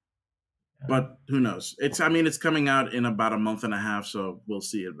altogether. But who knows? It's coming out in about a month and a half, so we'll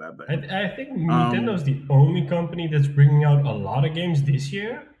see it that day. I think Nintendo's the only company that's bringing out a lot of games this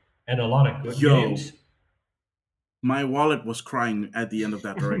year and a lot of good games. My wallet was crying at the end of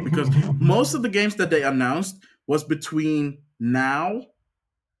that direct because most of the games that they announced was between now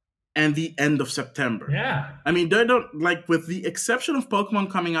and the end of September. Yeah. I mean, they don't, like, with the exception of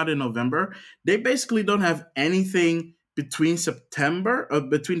Pokemon coming out in November, they basically don't have anything between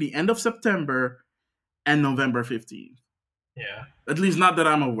between the end of September and November 15th. Yeah. At least not that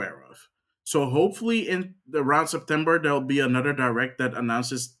I'm aware of. So hopefully around September, there'll be another direct that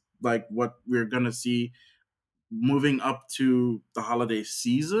announces like what we're going to see moving up to the holiday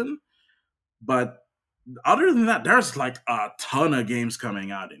season. But other than that, there's like a ton of games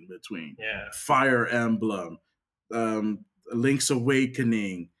coming out in between. Yeah. Fire Emblem, Link's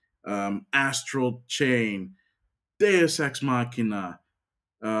Awakening, Astral Chain, Deus Ex Machina.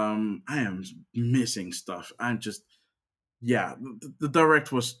 I am missing stuff. I'm just, yeah. The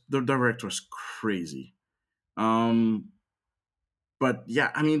direct was crazy. But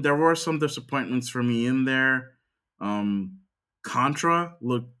yeah, I mean, there were some disappointments for me in there. Contra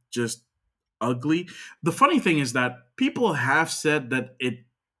looked just ugly. The funny thing is that people have said that it,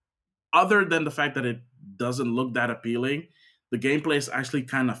 other than the fact that it doesn't look that appealing, the gameplay is actually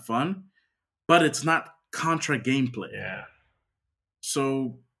kind of fun, but it's not Contra gameplay. Yeah.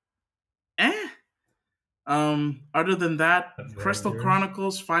 So, other than that, Crystal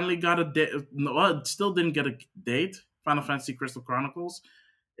Chronicles finally got a date. No, it still didn't get a date. Final Fantasy Crystal Chronicles.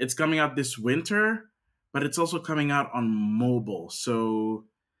 It's coming out this winter, but it's also coming out on mobile. So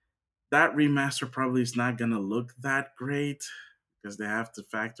that remaster probably is not going to look that great because they have to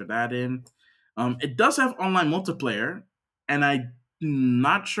factor that in. It does have online multiplayer, and I'm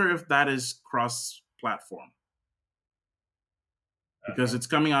not sure if that is cross-platform. Because it's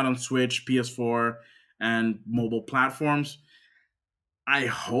coming out on Switch, PS4, and mobile platforms. I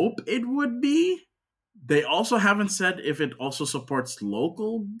hope it would be. They also haven't said if it also supports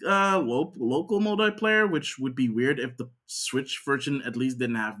local multiplayer, which would be weird if the Switch version at least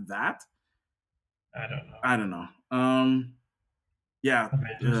didn't have that. I don't know. Yeah.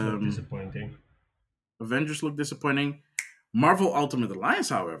 Avengers look disappointing. Avengers look disappointing. Marvel Ultimate Alliance,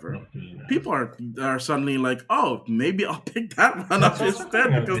 however, people are suddenly like, oh, maybe I'll pick that one up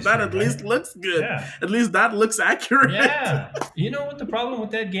instead because that at least looks good. Yeah. At least that looks accurate. Yeah. You know what the problem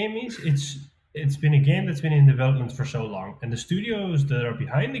with that game is? It's been a game that's been in development for so long, and the studios that are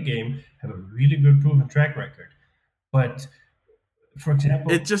behind the game have a really good proven track record. But for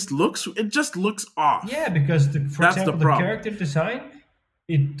example, it just looks off. Yeah, because for example, the character design,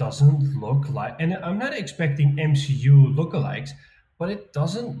 it doesn't look like, and I'm not expecting MCU lookalikes, but it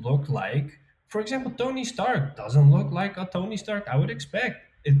doesn't look like, for example, Tony Stark doesn't look like a Tony Stark I would expect.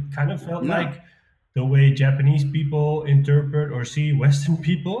 It kind of felt like the way Japanese people interpret or see Western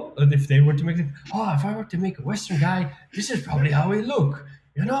people. If they were to make it, if I were to make a Western guy, this is probably how he look.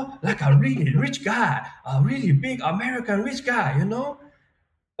 You know, like a really rich guy, a really big American rich guy, you know?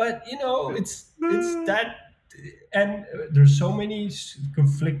 But, you know, it's that, and there's so many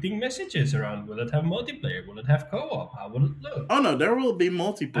conflicting messages around. Will it have multiplayer? Will it have co-op? How will it look? Oh, no, there will be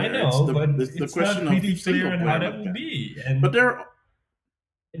multiplayer. I know, but it's not really clear on how that will be. But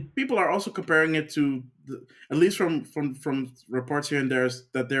people are also comparing it to, at least from reports here and there,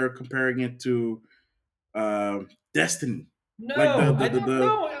 that they're comparing it to Destiny. No, like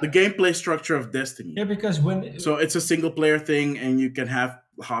the gameplay structure of Destiny. Yeah, because so it's a single player thing, and you can have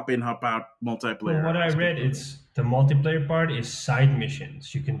hop in, hop out multiplayer. From what I read, it's the multiplayer part is side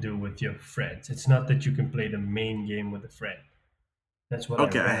missions you can do with your friends. It's not that you can play the main game with a friend. That's what.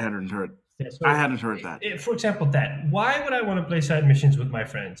 Okay, I hadn't heard. Yeah, so I hadn't heard that. For example, why would I want to play side missions with my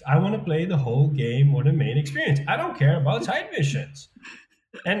friends? I want to play the whole game or the main experience. I don't care about side missions.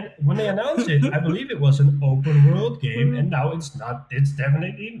 And when they announced it, I believe it was an open world game, and now it's not. It's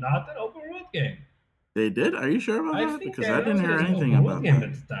definitely not an open world game. They did? Are you sure about I that? think Because they I didn't announced it hear as an anything open world about game that.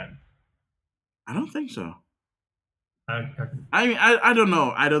 at the time. I don't think so. I, I mean, I don't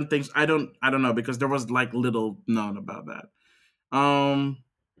know. I don't think I don't know because there was like little known about that. Um,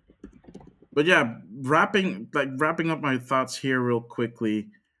 but yeah, wrapping up my thoughts here real quickly.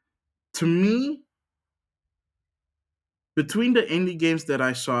 To me, between the indie games that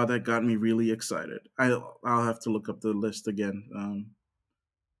I saw that got me really excited, I'll have to look up the list again.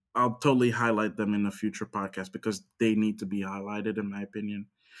 I'll totally highlight them in a future podcast because they need to be highlighted, in my opinion.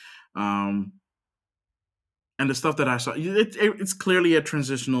 Um, and the stuff that I saw, it's clearly a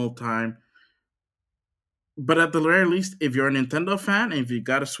transitional time. But at the very least, if you're a Nintendo fan and if you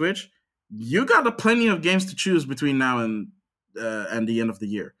got a Switch, you got plenty of games to choose between now and the end of the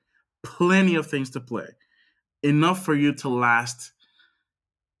year. Plenty of things to play. Enough for you to last,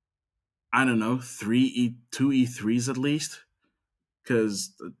 I don't know, two E3s at least.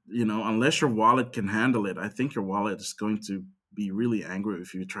 Because, unless your wallet can handle it, I think your wallet is going to be really angry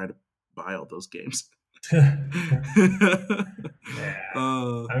if you try to buy all those games. yeah.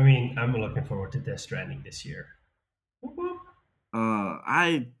 uh, I mean, I'm looking forward to Death Stranding this year.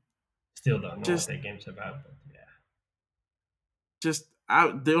 I Still don't know what just, that game's about, but yeah.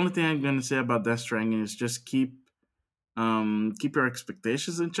 the only thing I'm going to say about Death Stranding is just keep your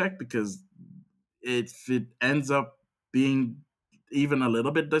expectations in check, because if it ends up being even a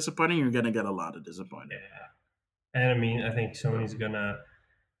little bit disappointing, you're going to get a lot of disappointment. Yeah. And I mean, I think Sony's gonna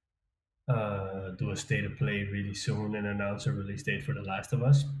do a state of play really soon and announce a release date for The Last of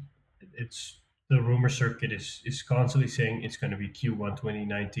Us. It's the rumor circuit is constantly saying it's going to be Q1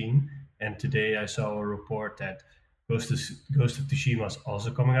 2019, and today I saw a report that Ghost of Tsushima is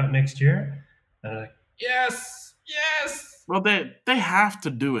also coming out next year. And I'm like, yes, yes. Well, they have to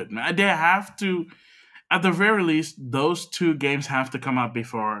do it, man. They have to. At the very least, those two games have to come out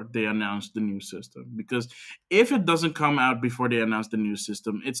before they announce the new system. Because if it doesn't come out before they announce the new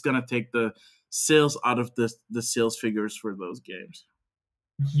system, it's gonna take the sales out of the sales figures for those games.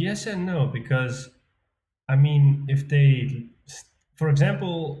 Yes and no, because I mean, if they, for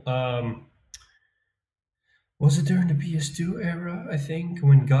example, was it during the PS2 era? I think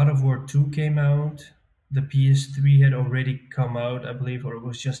when God of War 2 came out, the PS3 had already come out, I believe, or it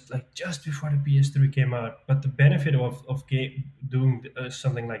was just before the PS3 came out. But the benefit of doing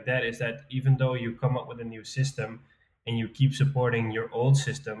something like that is that even though you come up with a new system and you keep supporting your old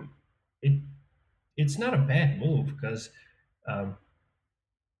system, it it's not a bad move because um,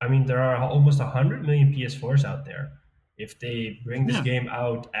 I mean, there are almost 100 million PS4s out there. If they bring this Yeah, game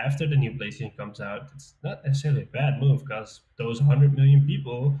out after the new PlayStation comes out, it's not necessarily a bad move because those 100 million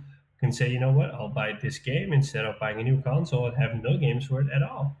people can say, you know what, I'll buy this game instead of buying a new console and have no games for it at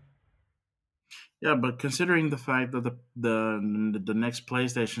all. yeah, but considering the fact that the next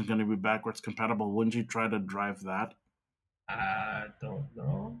PlayStation is going to be backwards compatible, wouldn't you try to drive that? I don't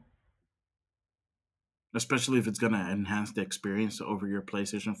know. Especially if it's going to enhance the experience over your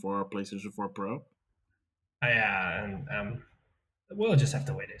PlayStation 4 or PlayStation 4 Pro. And we'll just have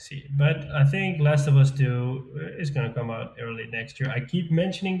to wait and see. But I think Last of Us 2 is going to come out early next year. I keep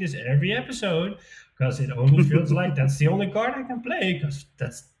mentioning this every episode because it only feels like that's the only card I can play because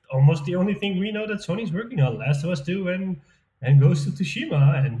that's almost the only thing we know that Sony's working on. Last of Us 2 and Ghost of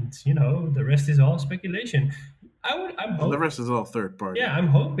Tsushima, and the rest is all speculation. I'm Well, the hoping, rest is all third party. yeah, I'm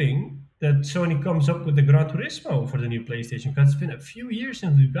hoping that Sony comes up with the Gran Turismo for the new PlayStation because it's been a few years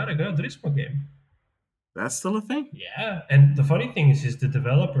since we've got a Gran Turismo game. That's still a thing? Yeah, and the funny thing is the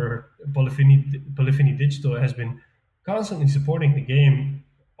developer Polyphony Digital has been constantly supporting the game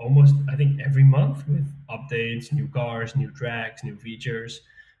almost I think every month with updates, new cars, new tracks, new features.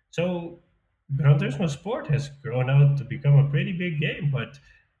 So Gran Turismo Sport has grown out to become a pretty big game, but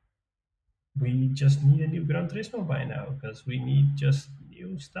we just need a new Gran Turismo by now because we need just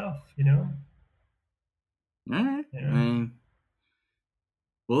new stuff. All right. Yeah.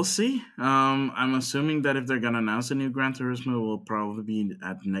 We'll see. I'm assuming that if they're gonna announce a new Gran Turismo, it will probably be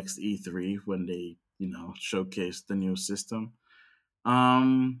at next E3 when they, showcase the new system.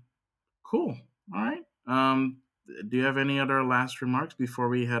 Cool. All right. Do you have any other last remarks before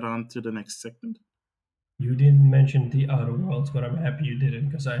we head on to the next segment? You didn't mention the Outer Worlds, but I'm happy you didn't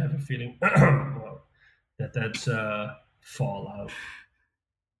because I have a feeling well, that's Fallout.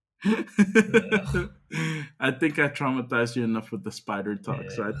 I think I traumatized you enough with the spider talk,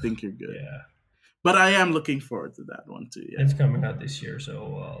 so I think you're good. Yeah. But I am looking forward to that one too. Yeah. It's coming out this year,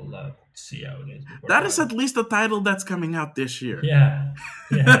 so I'll see how it is. That is at least a title that's coming out this year. Yeah.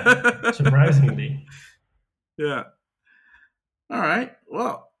 Surprisingly. Yeah. All right.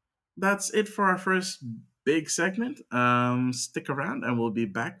 Well, that's it for our first big segment. Stick around and we'll be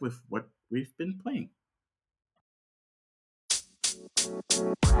back with what we've been playing. All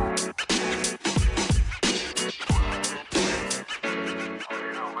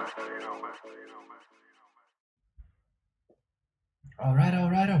right,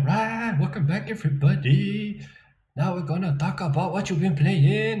 all right, all right. Welcome back, everybody. Now we're gonna talk about what you've been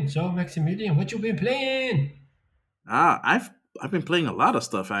playing. So, Maximilian, what you been playing? I've been playing a lot of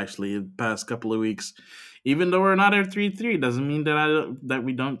stuff actually the past couple of weeks. Even though we're not at 3-3, doesn't mean that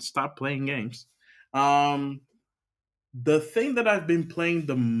we don't stop playing games. Um, the thing that I've been playing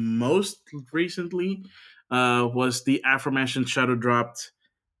the most recently was the aforementioned Shadow Dropped.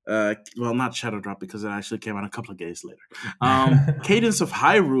 Well, not Shadow Drop because it actually came out a couple of days later. Cadence of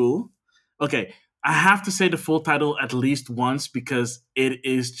Hyrule. Okay, I have to say the full title at least once because it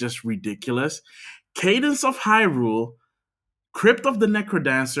is just ridiculous. Cadence of Hyrule, Crypt of the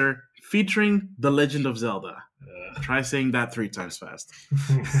Necrodancer, featuring The Legend of Zelda. Try saying that 3 times fast.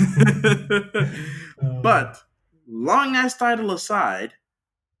 But long ass title aside,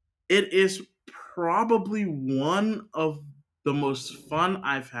 it is probably one of the most fun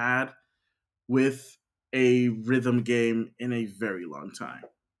I've had with a rhythm game in a very long time.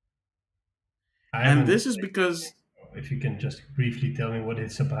 And this is because. If you can just briefly tell me what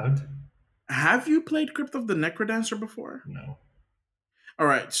it's about. Have you played Crypt of the Necrodancer before? No. All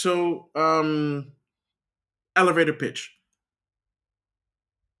right, so elevator pitch.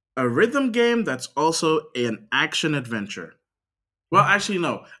 A rhythm game that's also an action adventure. Well, actually,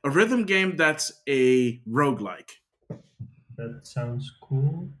 no. A rhythm game that's a roguelike. That sounds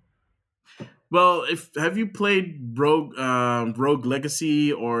cool. Well, if have you played Rogue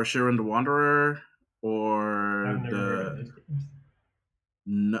Legacy or Sharon the Wanderer or I've never heard of it.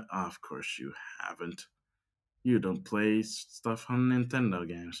 No, of course you haven't. You don't play stuff on Nintendo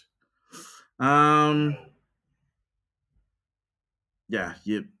games. Yeah,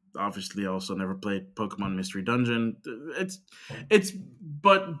 you obviously also never played Pokemon Mystery Dungeon.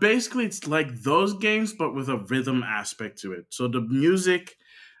 But basically it's like those games, but with a rhythm aspect to it. So the music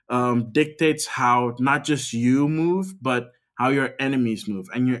dictates how not just you move, but how your enemies move,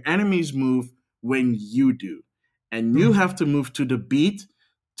 and your enemies move when you do, and you have to move to the beat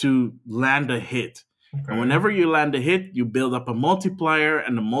to land a hit. Okay. And whenever you land a hit, you build up a multiplier,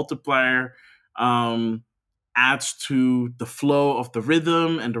 and the multiplier adds to the flow of the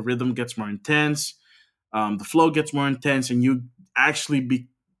rhythm, and the rhythm gets more intense. The flow gets more intense, and you actually be.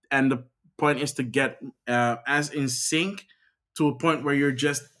 And the point is to get as in sync to a point where you're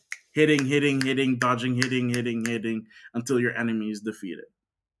just hitting, dodging, hitting until your enemy is defeated.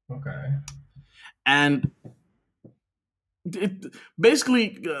 Okay. And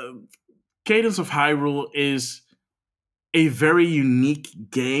basically, Cadence of Hyrule is a very unique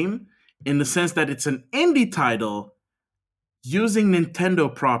game in the sense that it's an indie title using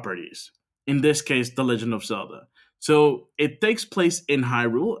Nintendo properties. In this case, The Legend of Zelda. So it takes place in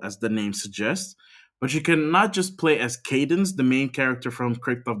Hyrule, as the name suggests, but you can not just play as Cadence, the main character from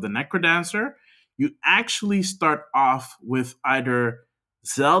Crypt of the Necrodancer. You actually start off with either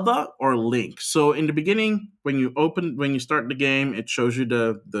Zelda or Link. So in the beginning, when you start the game, it shows you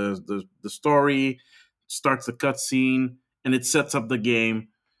the story, starts the cutscene, and it sets up the game.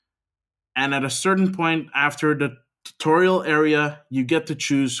 And at a certain point after the tutorial area, you get to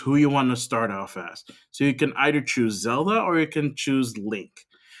choose who you want to start off as. So you can either choose Zelda or you can choose Link.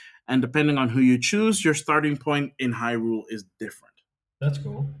 And depending on who you choose, your starting point in Hyrule is different. That's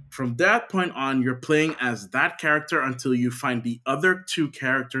cool. From that point on, you're playing as that character until you find the other 2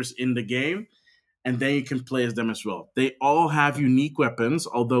 characters in the game, and then you can play as them as well. They all have unique weapons,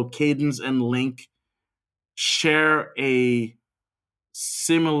 although Cadence and Link share a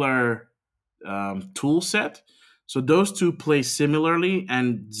similar tool set. So those 2 play similarly,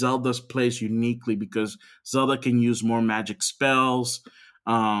 and Zelda's plays uniquely because Zelda can use more magic spells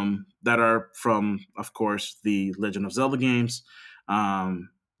that are from, of course, the Legend of Zelda games.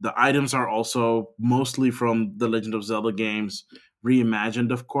 The items are also mostly from the Legend of Zelda games,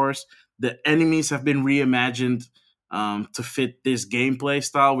 reimagined, of course. The enemies have been reimagined to fit this gameplay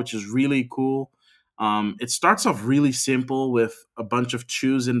style, which is really cool. It starts off really simple with a bunch of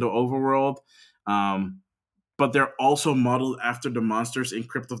chews in the overworld, but they're also modeled after the monsters in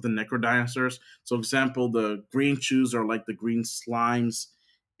Crypt of the Necrodancers. So, for example, the green chews are like the green slimes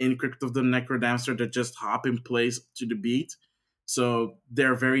in Crypt of the Necrodancer that just hop in place to the beat. So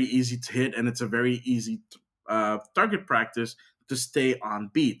they're very easy to hit, and it's a very easy target practice to stay on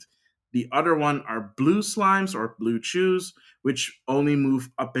beat. The other one are blue slimes or blue chews, which only move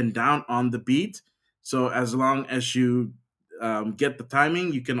up and down on the beat. So as long as you get the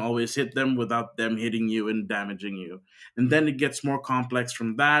timing, you can always hit them without them hitting you and damaging you. And then it gets more complex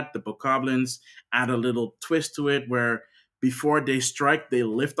from that. The bokoblins add a little twist to it where before they strike, they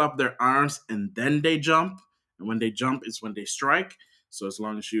lift up their arms and then they jump. And when they jump is when they strike. So as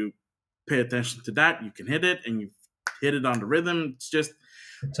long as you pay attention to that, you can hit it, and you hit it on the rhythm. It's just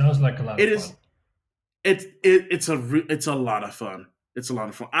It sounds like a lot it of is fun. it's a lot of fun. It's a lot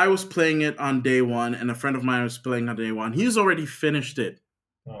of fun. I was playing it on day one, and a friend of mine was playing on day one. He's already finished it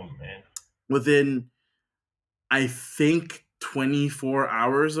Oh man. within, I think, 24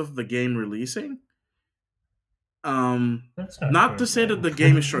 hours of the game releasing. That's not Not to good, say that man. the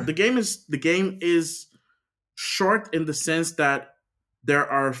game is short. The game is short in the sense that there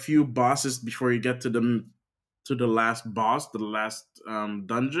are a few bosses before you get to the last boss, the last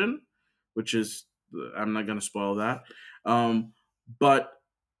dungeon, which is, I'm not gonna spoil that. But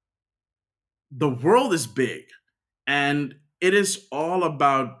the world is big, and it is all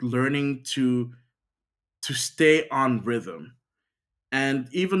about learning to stay on rhythm. And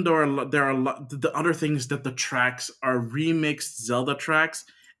even though there are a lot, the other thing is that the tracks are remixed Zelda tracks,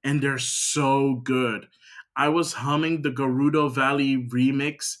 and they're so good. I was humming the Gerudo Valley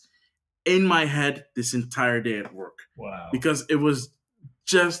remix in my head this entire day at work Wow. because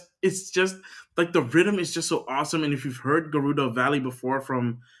it's just like the rhythm is just so awesome. And if you've heard Gerudo Valley before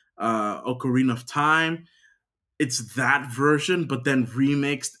from Ocarina of Time, it's that version, but then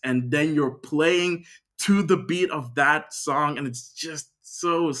remixed, and then you're playing to the beat of that song, and it's just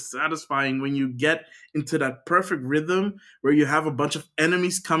so satisfying when you get into that perfect rhythm where you have a bunch of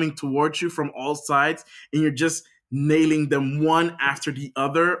enemies coming towards you from all sides, and you're just nailing them one after the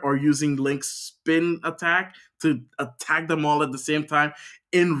other, or using Link's spin attack to attack them all at the same time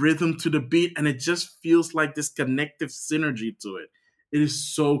in rhythm to the beat, and it just feels like this connective synergy to it. It is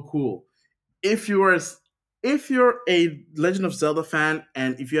so cool. If you are if you're a Legend of Zelda fan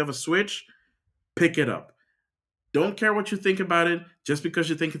and if you have a Switch, pick it up. Don't care what you think about it. Just because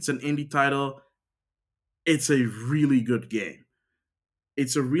you think it's an indie title, it's a really good game.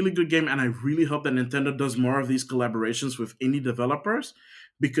 It's a really good game, and I really hope that Nintendo does more of these collaborations with indie developers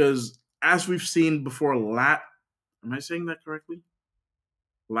because, as we've seen before, am I saying that correctly?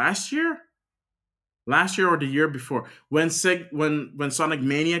 Last year? Last year or the year before, when Sonic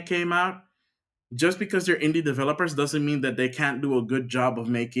Mania came out, just because they're indie developers doesn't mean that they can't do a good job of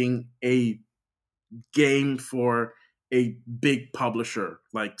making a game for a big publisher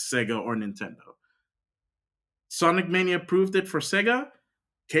like Sega or Nintendo. Sonic Mania proved it for Sega.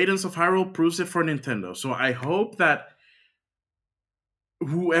 Cadence of Hyrule proves it for Nintendo. So I hope that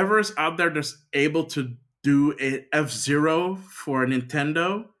whoever is out there that's able to do a F-Zero for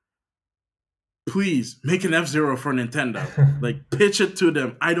Nintendo, please make an F-Zero for Nintendo. Like, pitch it to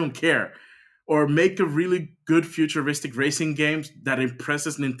them. I don't care. Or make a really good futuristic racing game that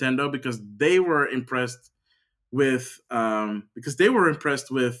impresses Nintendo because they were impressed with Crypt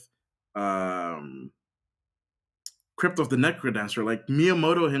of the Necrodancer. Like,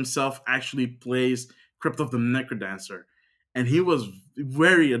 Miyamoto himself actually plays Crypt of the Necrodancer, and he was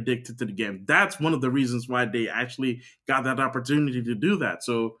very addicted to the game. That's one of the reasons why they actually got that opportunity to do that.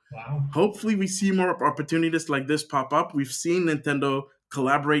 So Wow. hopefully we see more opportunities like this pop up. We've seen Nintendo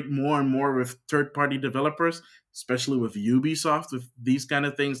collaborate more and more with third-party developers, especially with Ubisoft, with these kind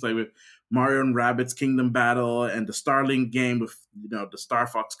of things, like with Mario and Rabbids Kingdom Battle and the Starlink game with the Star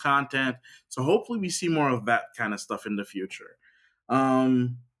Fox content. So hopefully we see more of that kind of stuff in the future.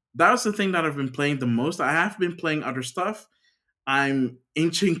 That was the thing that I've been playing the most. I have been playing other stuff. I'm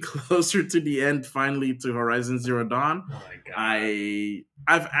inching closer to the end finally to Horizon Zero Dawn. Oh my god.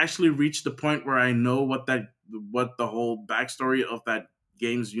 I've actually reached the point where I know what the whole backstory of that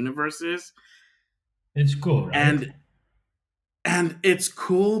game's universe is. It's cool, right? And it's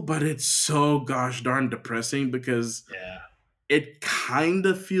cool, but it's so gosh darn depressing because Yeah. it kind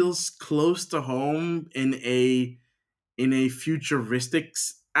of feels close to home in a futuristic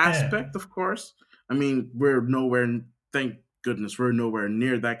aspect, of course. I mean, thank goodness, we're nowhere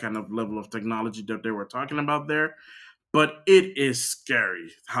near that kind of level of technology that they were talking about there. But it is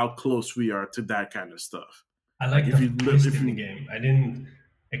scary how close we are to that kind of stuff. I like if the you twist if in the you game. I didn't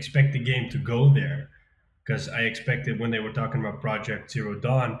expect the game to go there because I expected when they were talking about Project Zero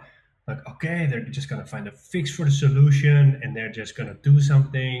Dawn, like, okay, they're just gonna find a fix for the solution and they're just gonna do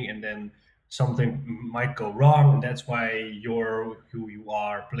something, and then something might go wrong, and that's why you're who you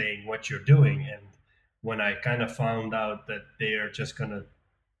are playing what you're doing. And when I kind of found out that they are just gonna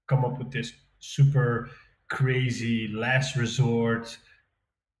come up with this super crazy last resort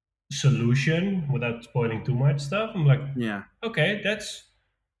solution without spoiling too much stuff, I'm like, yeah. okay, that's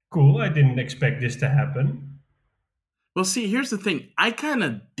cool. I didn't expect this to happen. Well, see, here's the thing. I kind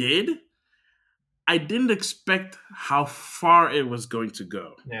of did. I didn't expect how far it was going to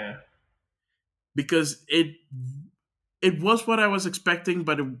go Yeah. because it was what I was expecting,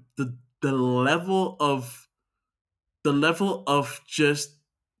 but the level of just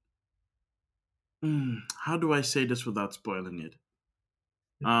how do I say this without spoiling it?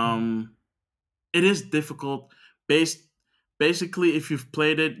 It is difficult. Basically, if you've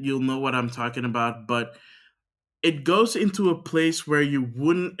played it, you'll know what I'm talking about. But it goes into a place where you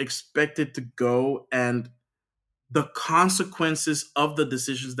wouldn't expect it to go, and the consequences of the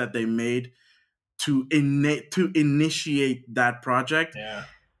decisions that they made to initiate that project,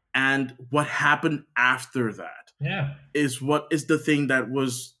 and what happened after that, is what is the thing that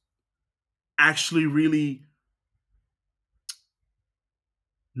was actually really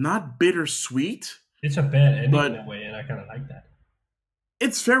not bittersweet. It's a bad ending in a way, and I kind of like that.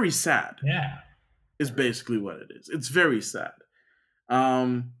 It's very sad. Yeah. Is basically what it is. It's very sad.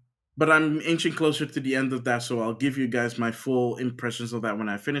 But I'm inching closer to the end of that, so I'll give you guys my full impressions of that when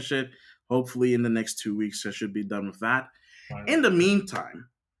I finish it. Hopefully in the next 2 weeks I should be done with that. In the meantime,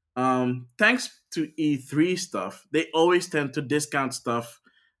 thanks to E3 stuff, they always tend to discount stuff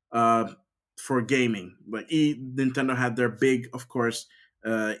for gaming. Like Nintendo had their big, of course,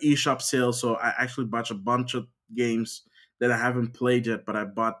 eShop sale, so I actually bought a bunch of games that I haven't played yet, but I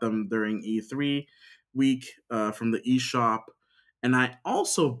bought them during E3 week from the eShop. And I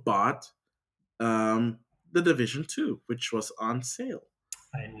also bought The Division 2, which was on sale.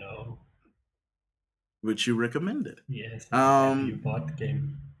 I know. Which you recommended. Yes, you bought the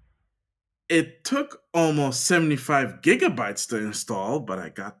game. It took almost 75 gigabytes to install, but I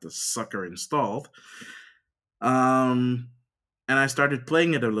got the sucker installed. And I started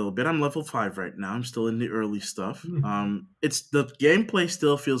playing it a little bit. I'm level 5 right now. I'm still in the early stuff. It's the gameplay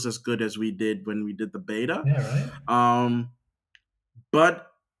still feels as good as we did when we did the beta. Yeah, right. But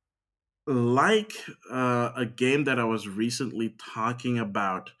like a game that I was recently talking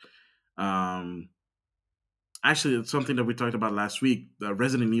about, actually it's something that we talked about last week,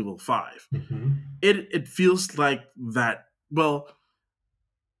 Resident Evil 5. It feels like that. Well,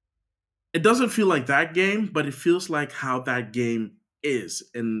 it doesn't feel like that game, but it feels like how that game is,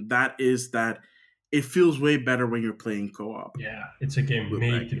 and that is that it feels way better when you're playing co-op. Yeah, it's a game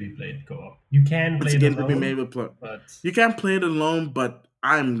made to be played co-op. You can play it alone, but you can play it alone, but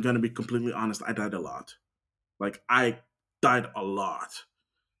I'm gonna be completely honest, I died a lot. Like I died a lot.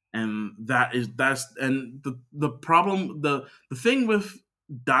 And the problem, the thing with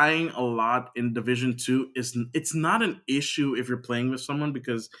dying a lot in Division 2 is it's not an issue if you're playing with someone,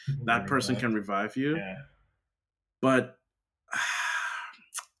 because that person can revive you. Yeah. But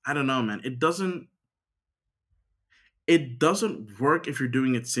I don't know, man. It doesn't work if you're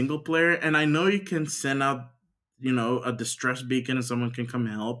doing it single player. And I know you can send out, a distress beacon and someone can come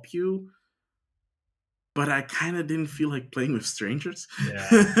help you. But I kind of didn't feel like playing with strangers.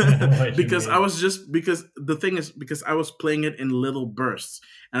 Yeah, because the thing is, because I was playing it in little bursts,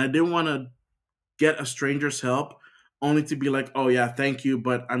 and I didn't want to get a stranger's help only to be like, oh yeah, thank you,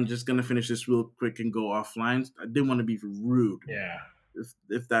 but I'm just gonna finish this real quick and go offline. I didn't want to be rude. Yeah.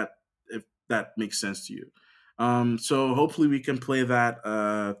 If that makes sense to you. So hopefully we can play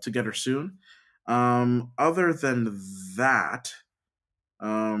that together soon. Other than that,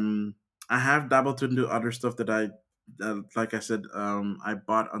 I have dabbled into other stuff that like I said, I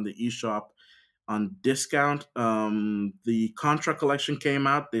bought on the eShop on discount. The Contra collection came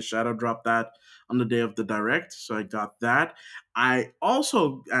out. They shadow dropped that on the day of the Direct, so I got that. I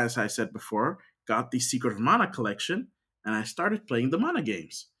also, as I said before, got the Secret of Mana collection, and I started playing the Mana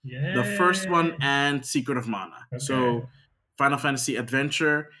games. Yeah. The first one and Secret of Mana. Okay. So Final Fantasy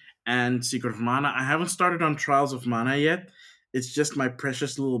Adventure and Secret of Mana. I haven't started on Trials of Mana yet. It's just my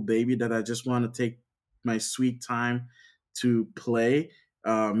precious little baby that I just want to take my sweet time to play.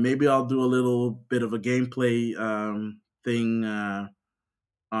 Maybe I'll do a little bit of a gameplay thing on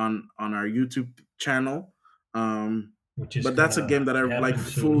our YouTube channel. But that's a game that I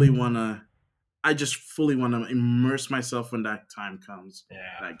fully want to. I just fully want to immerse myself when that time comes. Yeah.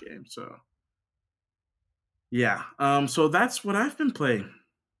 That game. So yeah. So that's what I've been playing.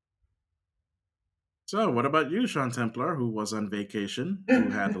 So, what about you, Sean Templar, who was on vacation,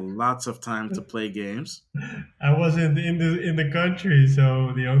 who had lots of time to play games? I wasn't in the country,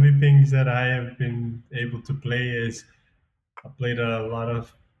 so the only things that I have been able to play is I played a lot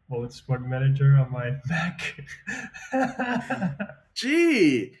of Sport Manager on my Mac.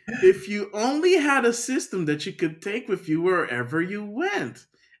 Gee, if you only had a system that you could take with you wherever you went,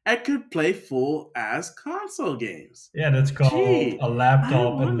 I could play full-ass console games. Yeah, that's called a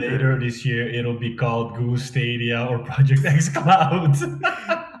laptop, and later this year it'll be called Google Stadia or Project X Cloud.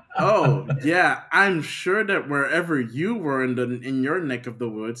 Oh, yeah, I'm sure that wherever you were in your neck of the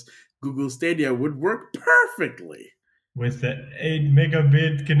woods, Google Stadia would work perfectly. With the 8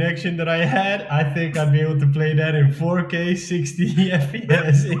 megabit connection that I had, I think I'd be able to play that in 4K 60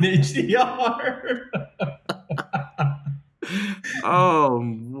 FPS in HDR. Oh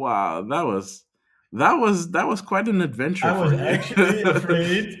wow, that was quite an adventure I was for you. actually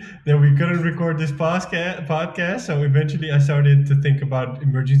afraid that we couldn't record this podcast. So eventually I started to think about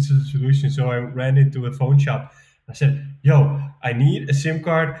emergency solutions. So I ran into a phone shop. I said, yo, I need a SIM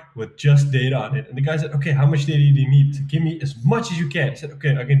card with just data on it. And the guy said, okay, how much data do you need? Give me as much as you can. I said,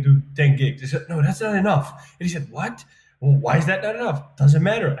 okay, I can do 10 gigs. I said, no, that's not enough. And he said, what? Well, why is that not enough? Doesn't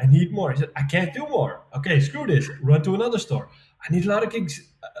matter. I need more. I said, I can't do more. Okay, screw this. Run to another store. I need a lot of gigs.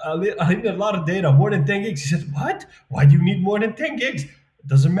 I need a lot of data, more than 10 gigs. He said, what? Why do you need more than 10 gigs? It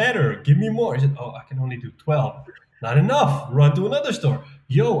doesn't matter. Give me more. He said, oh, I can only do 12. Not enough. Run to another store.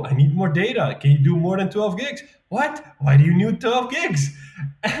 Yo, I need more data. Can you do more than 12 gigs? What? Why do you need 12 gigs?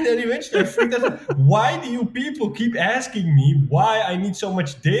 And then eventually I freaked out. Why do you people keep asking me why I need so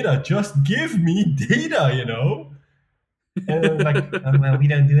much data? Just give me data, you know? And I was like, oh, well, we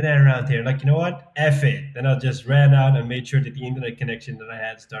don't do that around here. Like, you know what? F it. Then I just ran out and made sure that the internet connection that I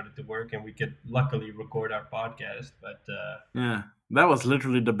had started to work and we could luckily record our podcast. But Yeah, that was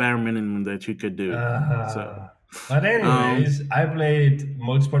literally the bare minimum that you could do. So, uh, but um, anyways, I played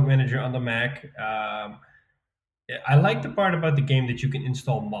Motorsport Manager on the Mac. I like the part about the game that you can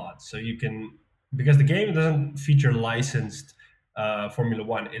install mods. So you can, because the game doesn't feature licensed Formula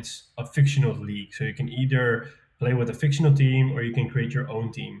One, it's a fictional league. So you can either play with a fictional team or you can create your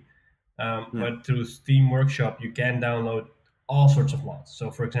own team. yeah, But through Steam Workshop, you can download all sorts of mods. So,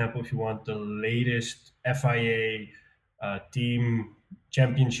 for example, if you want the latest FIA team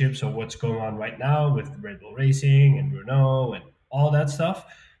championship, so what's going on right now with Red Bull Racing and Renault and all that stuff,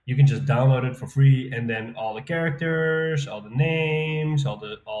 you can just download it for free, and then all the characters, all the names, all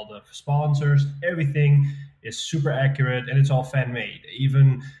the sponsors, everything is super accurate and it's all fan made.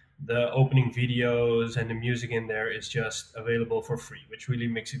 Even the opening videos and the music in there is just available for free, which really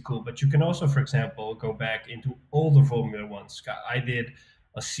makes it cool. But you can also, for example, go back into older Formula Ones. I did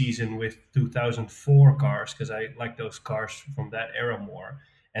a season with 2004 cars because I like those cars from that era more.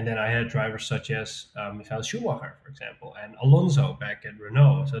 And then I had drivers such as Michael Schumacher, for example, and Alonso back at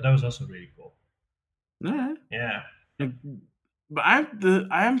Renault. So that was also really cool. yeah. Yeah. But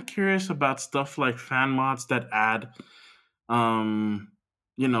I am curious about stuff like fan mods that add, um,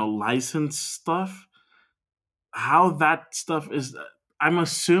 licensed stuff. How that stuff is. I'm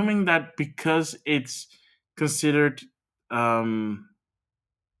assuming that because it's considered, um,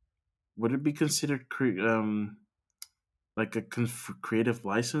 would it be considered like a creative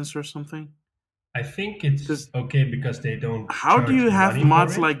license or something? I think it's Because okay because they don't how do charge you have money for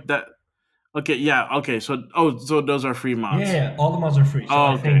mods it. like that? Okay, yeah, okay. So those are free Yeah, mods. yeah, all the mods are free. So Oh,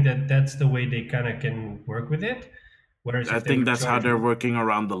 I okay. think that that's the way they kind of can work with it. Whereas I if they think would that's how charge, they're working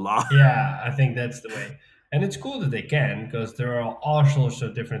around the law. yeah, I think that's the way. And it's cool that they can because there are all sorts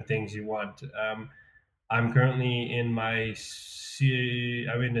of different things you want. I'm currently in my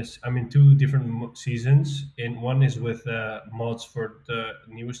I'm in two different seasons. In one is with mods for the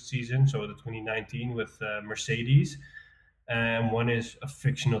newest season, so the 2019 with Mercedes, and one is a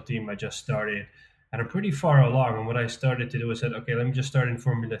fictional team I just started. And I'm pretty far along. And what I started to do is said, okay, let me just start in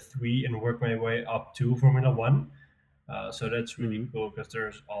Formula 3 and work my way up to Formula 1. So that's really Mhm. cool because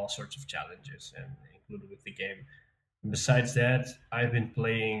there's all sorts of challenges and included with the game. Besides that, I've been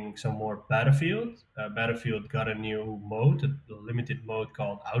playing some more Battlefield. Battlefield got a new mode, a limited mode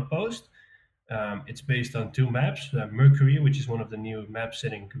called Outpost. It's based on two maps, Mercury, which is one of the new maps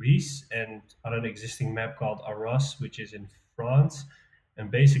set in Greece, and on an existing map called Arras, which is in France.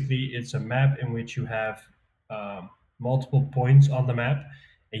 And basically, it's a map in which you have multiple points on the map,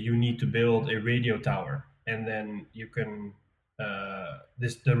 and you need to build a radio tower. And then you can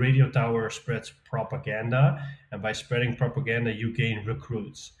the radio tower spreads propaganda, and by spreading propaganda, you gain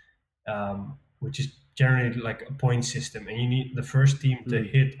recruits, which is generally like a point system, and you need the first team to Mm.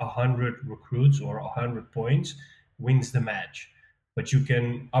 hit 100 recruits or 100 points wins the match. But you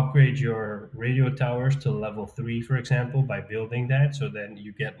can upgrade your radio towers to level 3, for example, by building that, so then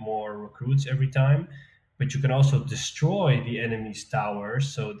you get more recruits every time. But you can also destroy the enemy's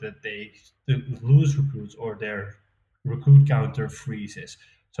towers so that they lose recruits or their recruit counter freezes.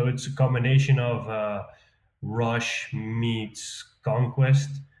 So it's a combination of rush meets conquest.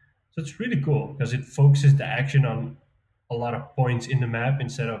 So it's really cool because it focuses the action on a lot of points in the map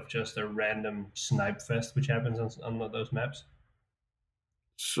instead of just a random snipe fest, which happens on those maps.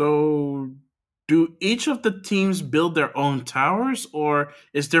 So, do each of the teams build their own towers, or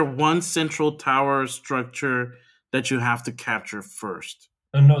is there one central tower structure that you have to capture first?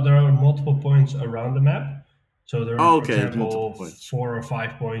 And no, there are multiple points around the map. So there are, Oh, for okay, multiple example, points. 4 or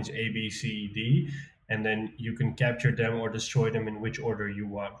 5 points A, B, C, D, and then you can capture them or destroy them in which order you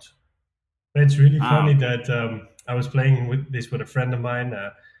want. But it's really Ah, funny okay. that I was playing with this with a friend of mine.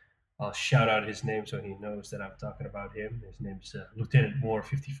 I'll shout out his name so he knows that I'm talking about him. His name's Lieutenant Moore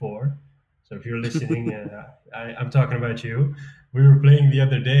 54. So if you're listening, I'm talking about you. We were playing the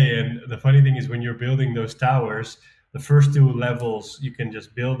other day, and the funny thing is when you're building those towers, the first two levels you can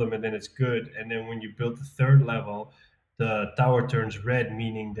just build them and then it's good. And then when you build the third level, the tower turns red,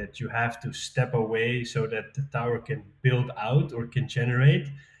 meaning that you have to step away so that the tower can build out or can generate.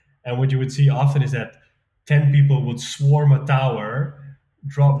 And what you would see often is that 10 people would swarm a tower,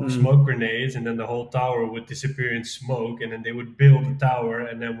 drop Mm. smoke grenades, and then the whole tower would disappear in smoke. And then they would build the tower.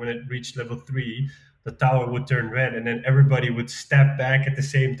 And then when it reached level 3, the tower would turn red. And then everybody would step back at the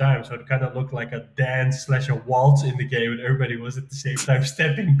same time. So it kind of looked like a dance slash a waltz in the game. And everybody was at the same time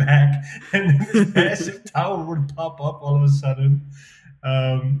stepping back. And then this massive tower would pop up all of a sudden.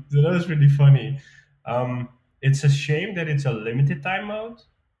 So that was really funny. It's a shame that it's a limited time mode.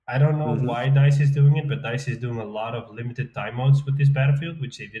 I don't know Hmm. why Dice is doing it, but Dice is doing a lot of limited time modes with this Battlefield,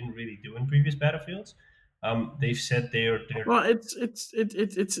 which they didn't really do in previous Battlefields. They've said they're Well, it's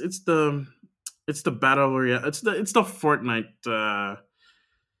the battle royale.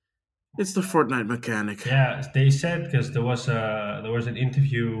 It's the Fortnite mechanic. yeah, they said because there was an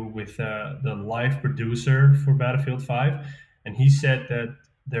interview with the live producer for Battlefield 5, and he said that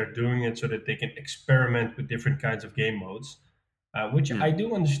they're doing it so that they can experiment with different kinds of game modes, which Yeah. I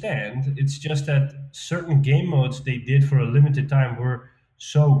do understand. It's just that certain game modes they did for a limited time were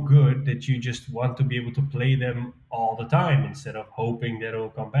so good that you just want to be able to play them all the time instead of hoping that it'll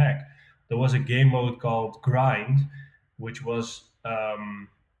come back. There was a game mode called Grind, which was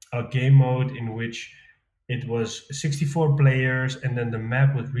a game mode in which it was 64 players, and then the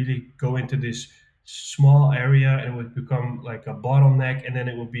map would really go into this small area and it would become like a bottleneck, and then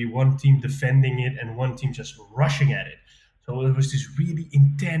it would be one team defending it and one team just rushing at it. So it was this really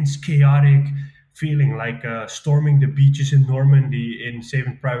intense, chaotic feeling, like storming the beaches in Normandy in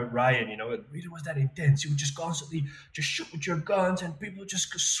Saving Private Ryan. You know, it really was that intense. You would just constantly just shoot with your guns, and people would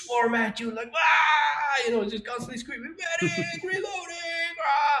just swarm at you like ah, you know, just constantly screaming, medic, reloading,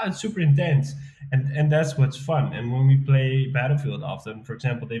 ah, it's super intense, and that's what's fun. And when we play Battlefield often, for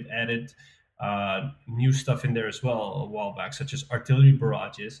example, they've added new stuff in there as well a while back, such as artillery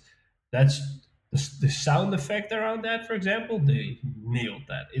barrages. That's the sound effect around that, for example, they nailed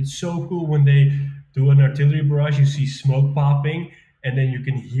that. It's so cool when they do an artillery barrage, you see smoke popping, and then you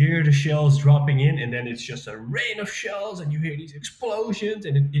can hear the shells dropping in, and then it's just a rain of shells, and you hear these explosions,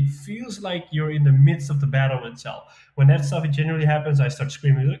 and it feels like you're in the midst of the battle itself. When that stuff generally happens, I start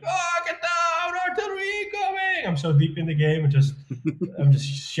screaming like, "Oh, get down! Artillery coming!" I'm so deep in the game, and just I'm just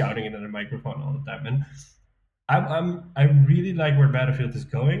shouting into the microphone all the time, and I really like where Battlefield is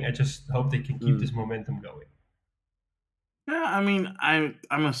going. I just hope they can keep Mm. this momentum going. Yeah, I mean, I'm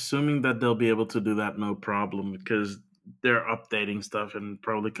assuming that they'll be able to do that no problem because they're updating stuff and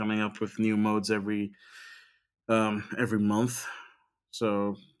probably coming up with new modes every month.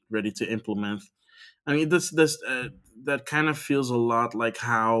 So ready to implement. I mean, this that kind of feels a lot like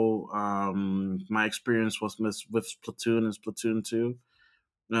how my experience was with Splatoon and Splatoon 2.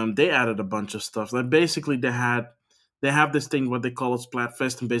 They added a bunch of stuff. Like basically, they have this thing what they call a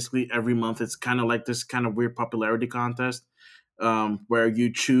Splatfest, and basically every month it's kind of like this kind of weird popularity contest where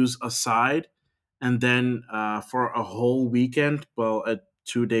you choose a side, and then for a whole weekend, well, a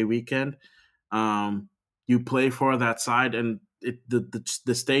 2 day weekend, you play for that side, and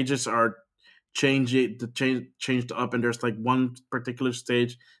the stages are changed up, and there's like one particular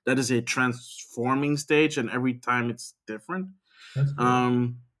stage that is a transforming stage, and every time it's different, That's cool.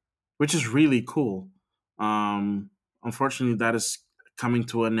 um, which is really cool. Um, Unfortunately, that is coming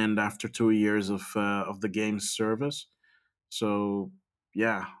to an end after 2 years of the game's service. So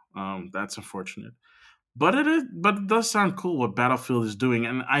yeah, that's unfortunate. But it does sound cool what Battlefield is doing,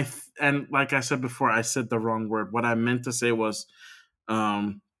 and and like I said before, I said the wrong word. What I meant to say was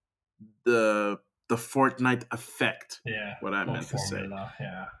um, the the Fortnite effect. Yeah, What I or meant to say. Formula.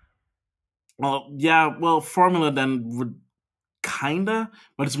 Yeah, Well, yeah, well, Formula then would kinda,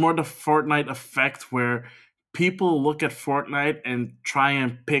 but it's more the Fortnite effect where people look at Fortnite and try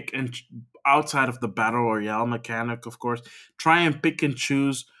and pick and outside of the battle royale mechanic, of course, try and pick and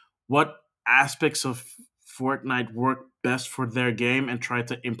choose what aspects of Fortnite work best for their game and try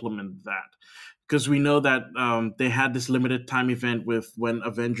to implement that. Because we know that they had this limited time event with when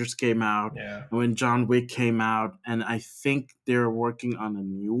Avengers came out yeah. and when John Wick came out, and I think they're working on a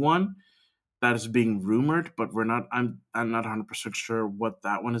new one that is being rumored, but we're not. I'm not 100% sure what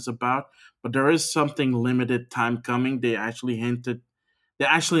that one is about. But there is something limited time coming. They actually hinted. They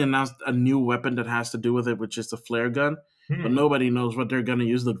actually announced a new weapon that has to do with it, which is the flare gun. But Hmm. nobody knows what they're gonna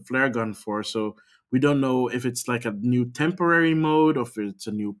use the flare gun for. So we don't know if it's like a new temporary mode or if it's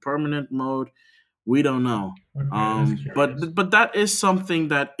a new permanent mode. We don't know. Okay, that's curious. But that is something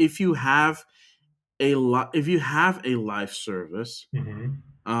that if you have a live service, Hmm.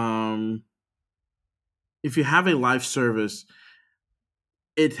 um, if you have a live service,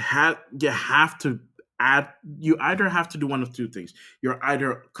 you have to add. You either have to do one of two things. You're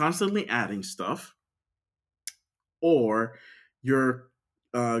either constantly adding stuff, or you're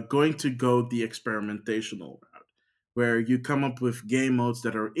going to go the experimentational route, where you come up with game modes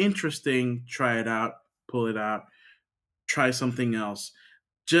that are interesting, try it out, pull it out, try something else,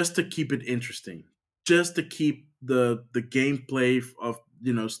 just to keep it interesting, just to keep the gameplay of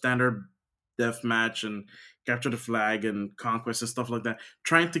standard deathmatch and capture the flag and conquest and stuff like that,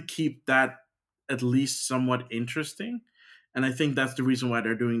 trying to keep that at least somewhat interesting. And I think that's the reason why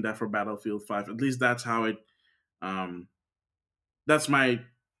they're doing that for Battlefield 5. At least that's how it um that's my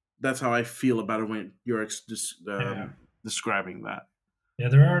that's how I feel about it when you're Yeah. describing that. Yeah,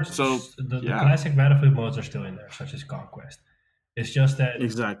 there are So the yeah, classic Battlefield modes are still in there, such as Conquest. It's just that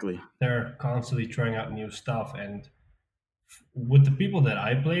exactly. they're constantly trying out new stuff, and with the people that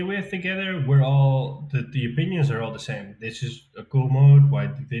I play with together, we're all the opinions are all the same. This is a cool mode. Why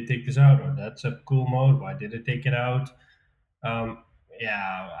did they take this out? Or that's a cool mode. Why did they take it out? Um,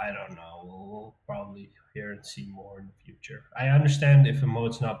 yeah, I don't know. We'll probably hear and see more in the future. I understand if a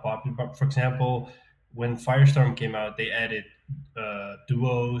mode's not popular, but for example, when Firestorm came out, they added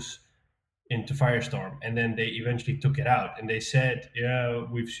duos into Firestorm, and then they eventually took it out. And they said, "Yeah,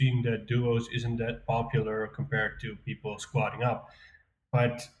 we've seen that duos isn't that popular compared to people squatting up."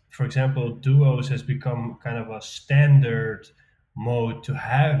 But for example, duos has become kind of a standard mode to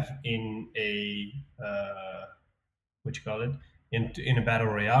have in a what you call it in a battle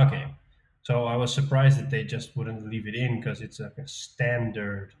royale game. So I was surprised that they just wouldn't leave it in because it's like a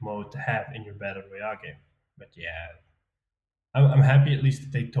standard mode to have in your battle royale game. But yeah, I'm happy at least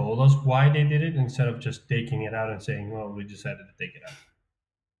that they told us why they did it instead of just taking it out and saying, "Well, we decided to take it out."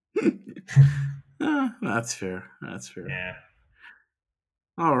 That's fair. That's fair. Yeah.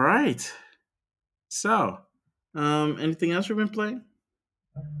 All right. So, anything else you've been playing?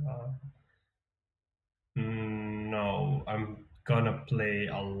 Uh, no, I'm gonna play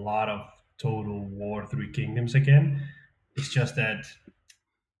a lot of Total War Three Kingdoms again. It's just that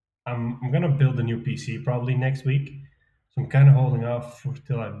I'm gonna build a new PC probably next week, so I'm kind of holding off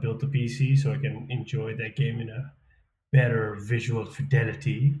till I build the PC so I can enjoy that game in a better visual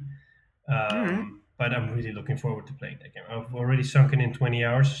fidelity. All right. But I'm really looking forward to playing that game. I've already sunken in 20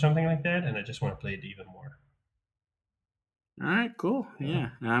 hours or something like that, and I just want to play it even more. All right. Cool. Yeah.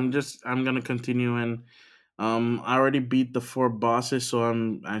 Yeah. I'm gonna continue and I already beat the four bosses, so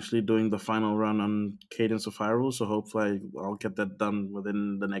I'm actually doing the final run on Cadence of Hyrule. So hopefully I'll get that done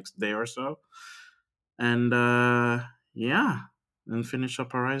within the next day or so. And yeah, and finish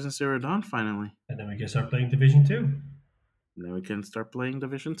up Horizon Zero Dawn finally. And then we can start playing Division 2. And then we can start playing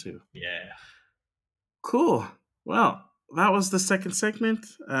Division Two. Yeah. Cool. Well, that was the second segment.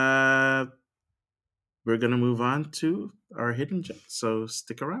 We're gonna move on to our hidden gems, so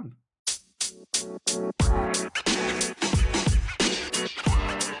stick around.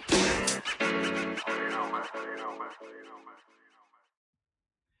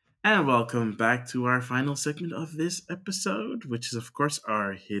 And welcome back to our final segment of this episode, which is, of course,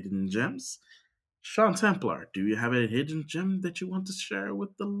 our hidden gems. Sean Templar, do you have a hidden gem that you want to share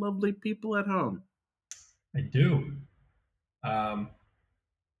with the lovely people at home? I do. Um,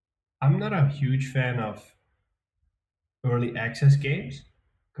 I'm not a huge fan of early access games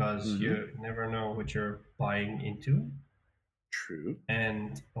because Mm-hmm. you never know what you're buying into. True.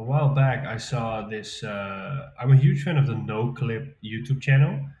 And a while back, I saw this. I'm a huge fan of the No Clip YouTube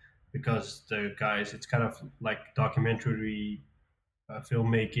channel because the guys, it's kind of like documentary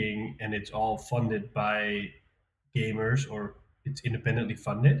filmmaking, and it's all funded by gamers or it's independently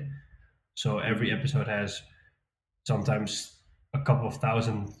funded. So every Mm-hmm. episode has sometimes a couple of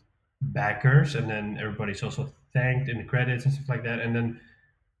thousand backers, and then everybody's also thanked in the credits and stuff like that. And then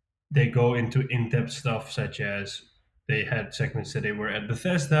they go into in-depth stuff such as they had segments that they were at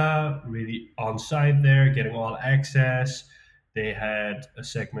Bethesda, really on site there, getting all access. They had a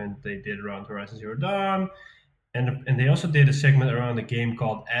segment they did around Horizon Zero Dawn, and they also did a segment around a game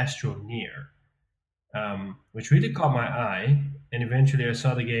called Astro Near, which really caught my eye. And eventually, I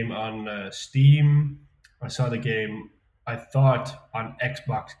saw the game on Steam. I saw the game I thought on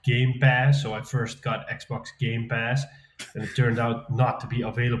Xbox Game Pass. So I first got Xbox Game Pass, and it turned out not to be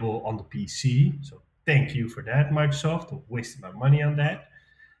available on the PC. So thank you for that, Microsoft. I wasted my money on that.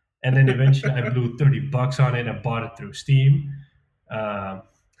 And then eventually I blew $30 on it and bought it through Steam. Um,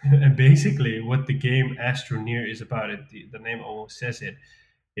 and basically, what the game Astroneer is about, the name almost says it,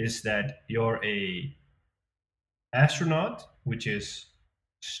 is that you're a astronaut, which is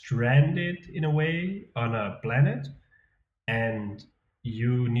stranded in a way on a planet, and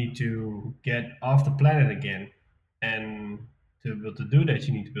you need to get off the planet again. And to be able to do that,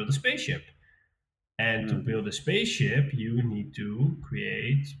 you need to build a spaceship. And to build a spaceship, you need to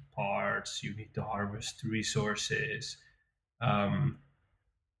create parts, you need to harvest resources. Um,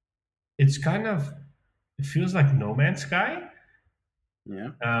 it's kind of, it feels like No Man's Sky. Yeah.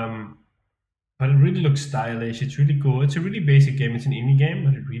 But it really looks stylish. It's really cool. It's a really basic game. It's an indie game,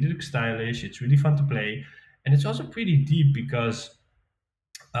 but it really looks stylish. It's really fun to play. And it's also pretty deep because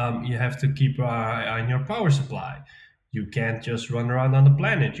you have to keep an eye on your power supply. You can't just run around on the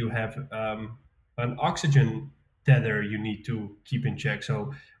planet. You have an oxygen tether you need to keep in check.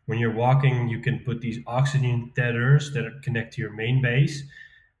 So when you're walking, you can put these oxygen tethers that connect to your main base.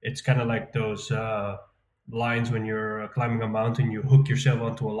 It's kind of like those lines when you're climbing a mountain. You hook yourself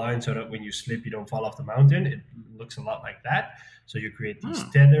onto a line so that when you slip, you don't fall off the mountain. It looks a lot like that. So you create these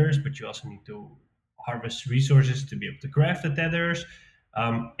tethers, but you also need to harvest resources to be able to craft the tethers.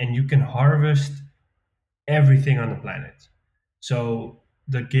 And you can harvest everything on the planet. So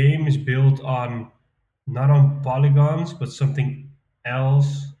the game is built on not on polygons, but something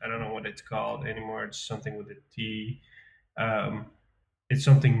else. I don't know what it's called anymore. It's something with a T. It's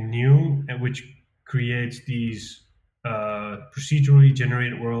something new, and which creates these procedurally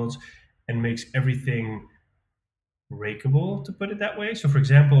generated worlds and makes everything rakeable, to put it that way. So, for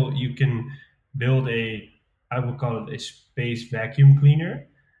example, you can build I would call it a space vacuum cleaner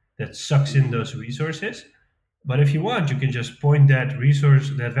that sucks in those resources. But if you want, you can just point that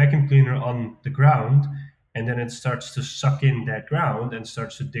vacuum cleaner on the ground, and then it starts to suck in that ground and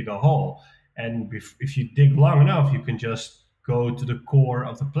starts to dig a hole. And if you dig long enough, you can just go to the core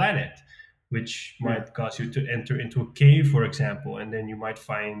of the planet, which might cause you to enter into a cave, for example, and then you might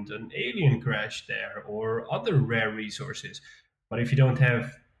find an alien crash there or other rare resources. But if you don't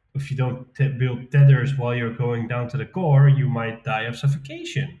build tethers while you're going down to the core, you might die of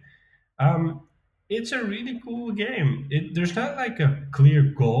suffocation. Um, it's a really cool game. There's not like a clear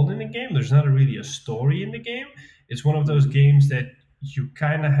goal in the game. There's not really a story in the game. It's one of those games that you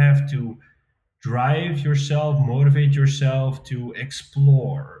kind of have to drive yourself, motivate yourself to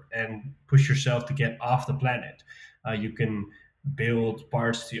explore and push yourself to get off the planet. You can build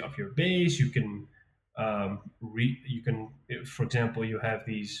parts of your base. You can for example, you have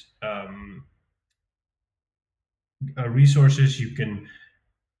these resources you can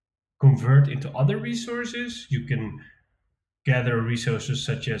convert into other resources. You can gather resources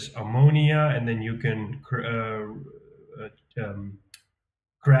such as ammonia, and then you can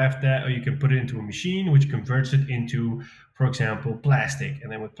craft that, or you can put it into a machine which converts it into, for example, plastic.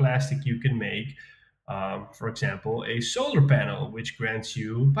 And then with plastic, you can make, for example, a solar panel which grants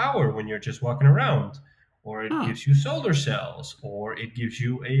you power when you're just walking around, or it gives you solar cells, or it gives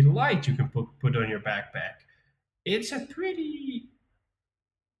you a light you can put on your backpack. It's a pretty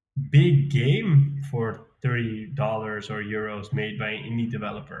big game for $30 or euros made by an indie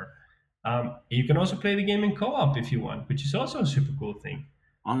developer. You can also play the game in co-op if you want, which is also a super cool thing.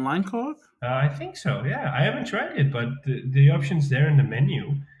 Online co-op? I think so. Yeah, I haven't tried it, but the option's there in the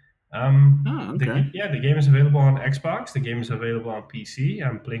menu. Okay. The game is available on Xbox. The game is available on PC.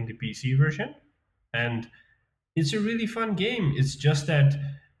 I'm playing the PC version, and it's a really fun game. It's just that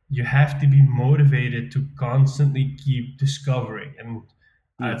you have to be motivated to constantly keep discovering. And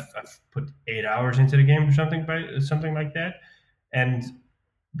I've put 8 hours into the game or something like that, and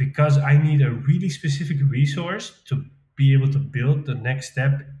because I need a really specific resource to be able to build the next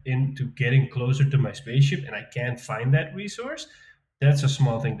step into getting closer to my spaceship, and I can't find that resource, that's a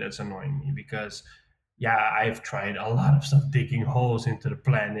small thing that's annoying me. Because I've tried a lot of stuff, digging holes into the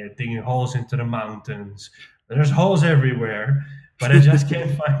planet, digging holes into the mountains. There's holes everywhere, but I just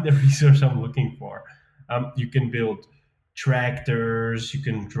can't find the resource I'm looking for. You can build tractors you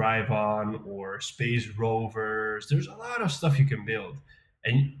can drive on, or space rovers. There's a lot of stuff you can build.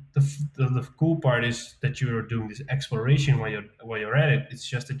 And the cool part is that you're doing this exploration while you're at it. It's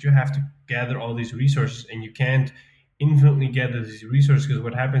just that you have to gather all these resources, and you can't infinitely gather these resources, because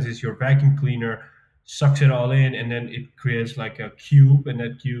what happens is your vacuum cleaner sucks it all in, and then it creates like a cube, and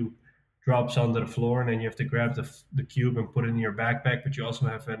that cube drops onto the floor, and then you have to grab the cube and put it in your backpack. But you also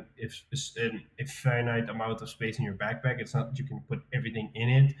have an infinite amount of space in your backpack. It's not that you can put everything in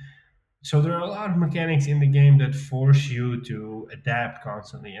it. So there are a lot of mechanics in the game that force you to adapt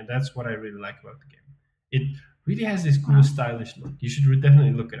constantly, and that's what I really like about the game. It really has this cool, stylish look. You should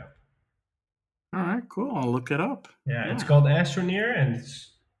definitely look it up. All right, cool. I'll look it up. Yeah, it's called Astroneer, and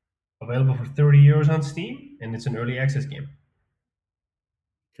it's available for €30 on Steam, and it's an early access game.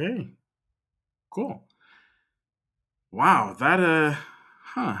 Okay, cool. Wow, that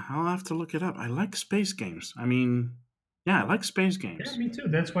I'll have to look it up. I like space games. I mean, yeah, I like space games. Yeah, me too.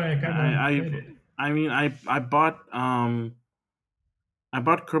 That's why I kind of played it. I mean, I bought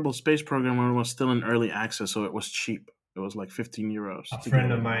Kerbal Space Program when it was still in early access, so it was cheap. It was like €15. A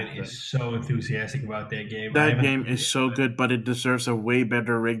friend of mine is so enthusiastic about that game. That game is so good, but it deserves a way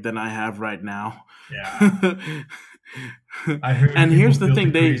better rig than I have right now. Yeah. I heard. And here's the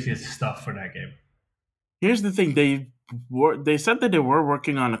thing: they stuff for that game. Here's the thing: they said that they were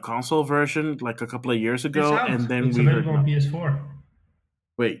working on a console version like a couple of years ago, and then it's available on PS4.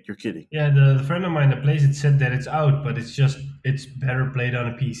 Wait, you're kidding? Yeah, the friend of mine that plays it said that it's out, but it's better played on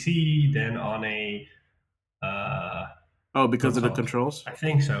a PC than on a. Because of the controls? I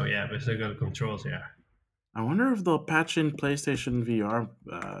think so, yeah, because of the controls, yeah. I wonder if they'll patch in PlayStation VR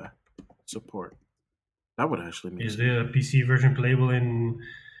support. That would actually make sense. Is the PC version playable in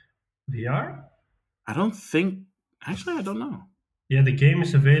VR? I don't think. Actually, I don't know. Yeah, the game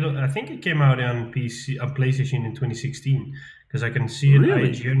is available. I think it came out on PlayStation in 2016, because I can see an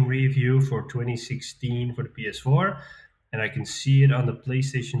IGN review for 2016 for the PS4, and I can see it on the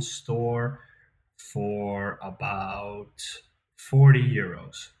PlayStation Store for about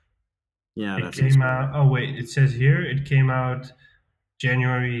 €40. Yeah, it came out. Oh wait, it says here it came out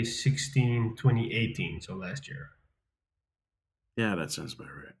January 16, 2018, so last year. Yeah, that sounds about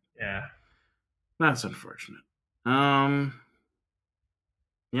right. Yeah, that's unfortunate.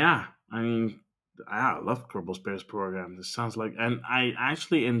 Yeah, I mean, I love Kerbal Space Program. This sounds like, and I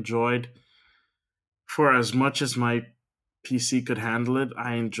actually enjoyed, for as much as my PC could handle it,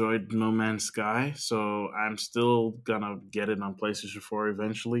 I enjoyed No Man's Sky, so I'm still gonna get it on PlayStation 4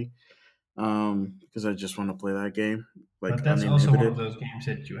 eventually, because I just want to play that game. But that's also one of those games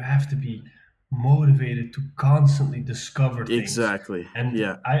that you have to be motivated to constantly discover things. Exactly. And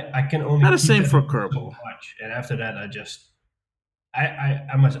yeah, I can only not the same for Kerbal. So much, and after that,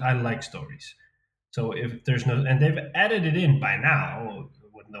 I like stories. So if there's no, and they've added it in by now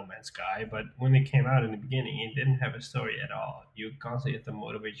with No Man's Sky, but when it came out in the beginning, it didn't have a story at all. You constantly have to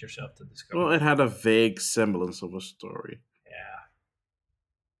motivate yourself to discover. Well, it had a vague semblance of a story. Yeah.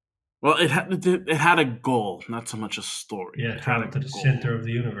 Well, it had a goal, not so much a story. Yeah, travel to the center of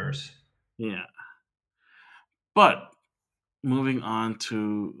the universe. Yeah. But moving on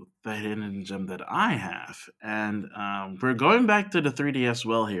to the hidden gem that I have, and we're going back to the 3DS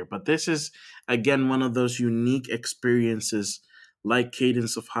well here, but this is again one of those unique experiences like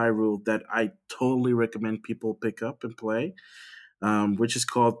Cadence of Hyrule that I totally recommend people pick up and play, which is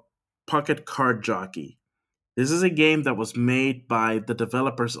called Pocket Card Jockey. This is a game that was made by the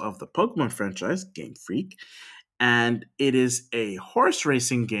developers of the Pokemon franchise, Game Freak, and it is a horse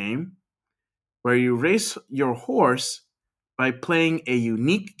racing game where you race your horse by playing a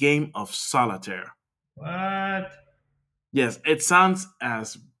unique game of solitaire. What? Yes, it sounds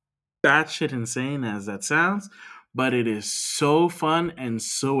as batshit insane as that sounds, but it is so fun and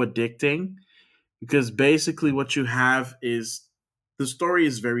so addicting, because basically what you have is, the story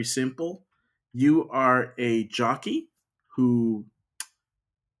is very simple. You are a jockey who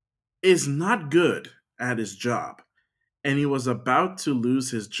is not good at his job, and he was about to lose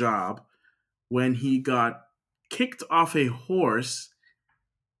his job when he got kicked off a horse,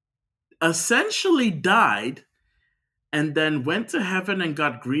 essentially died, and then went to heaven and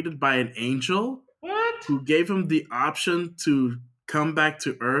got greeted by an angel. What? Who gave him the option to come back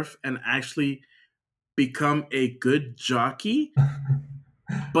to Earth and actually become a good jockey.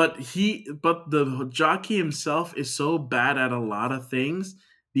 But the jockey himself is so bad at a lot of things.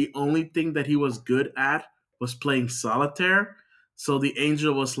 The only thing that he was good at was playing solitaire. So the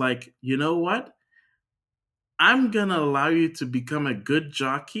angel was like, you know what? I'm going to allow you to become a good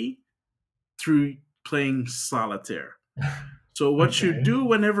jockey through playing solitaire. So what you do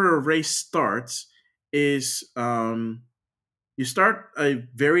whenever a race starts is you start a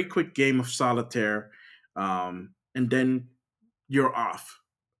very quick game of solitaire, and then you're off.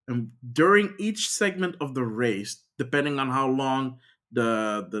 And during each segment of the race, depending on how long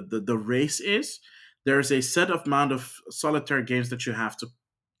the race is, there's a set amount of solitaire games that you have to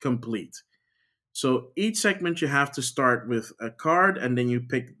complete. So each segment you have to start with a card, and then you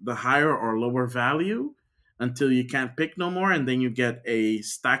pick the higher or lower value until you can't pick no more, and then you get a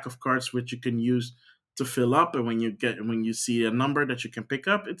stack of cards which you can use to fill up. And when you see a number that you can pick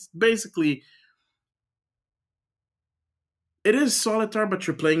up, it's basically, it is solitaire, but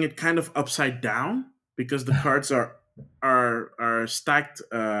you're playing it kind of upside down because the cards are stacked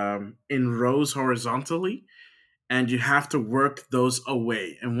in rows horizontally, and you have to work those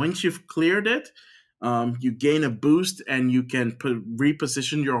away. And once you've cleared it, you gain a boost, and you can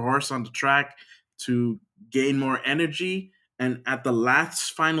reposition your horse on the track to gain more energy. And at the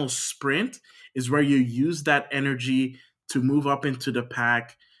last final sprint is where you use that energy to move up into the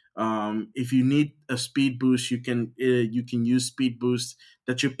pack. If you need a speed boost, you can use speed boost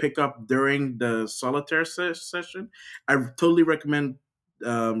that you pick up during the solitaire session. I totally recommend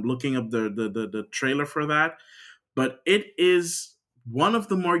looking up the trailer for that, but it is one of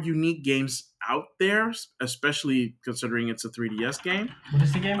the more unique games out there, especially considering it's a 3DS game. What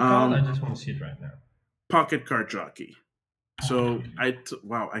is the game called? I just want to see it right now. Pocket Card Jockey. So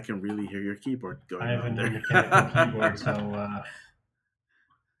wow, I can really hear your keyboard going. I have on a there. mechanical keyboard, so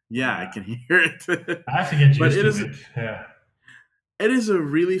yeah, I can hear it. I have to get used to it. Yeah. It is a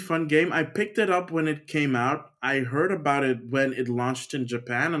really fun game. I picked it up when it came out. I heard about it when it launched in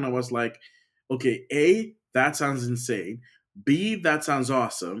Japan, and I was like, okay, A, that sounds insane. B, that sounds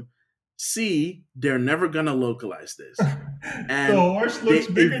awesome. C, they're never gonna localize this. And the horse looks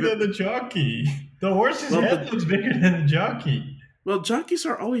bigger than the jockey. The horse's head looks bigger than the jockey. Well, jockeys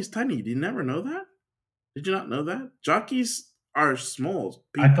are always tiny. Did you never know that? Did you not know that? Jockeys are small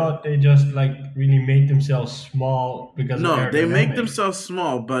people. I thought they just like really made themselves small because they make themselves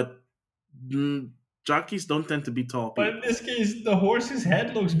small, but jockeys don't tend to be tall people. But in this case, the horse's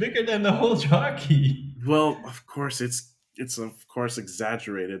head looks bigger than the whole jockey. Well, of course, it's of course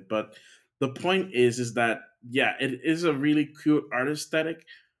exaggerated, but the point is that yeah, it is a really cute art aesthetic.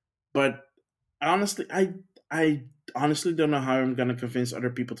 But honestly, I honestly don't know how I'm gonna convince other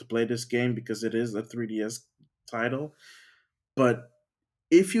people to play this game because it is a 3DS title. But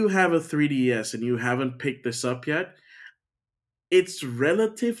if you have a 3DS and you haven't picked this up yet, it's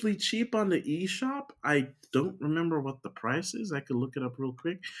relatively cheap on the eShop. I don't remember what the price is. I could look it up real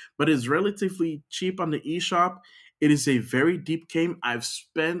quick, but it's relatively cheap on the eShop. It is a very deep game. I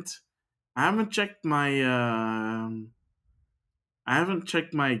haven't checked my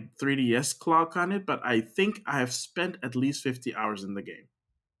 3DS clock on it, but I think I have spent at least 50 hours in the game.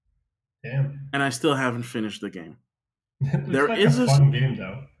 Damn. And I still haven't finished the game. There like is a fun game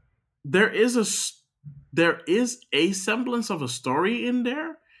though. There is a semblance of a story in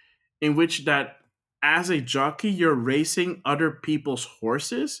there, in which that as a jockey you're racing other people's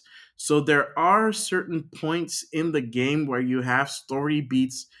horses. So there are certain points in the game where you have story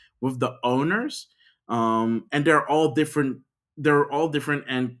beats with the owners, and they're all different. They're all different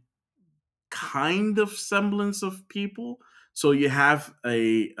and kind of semblance of people. So you have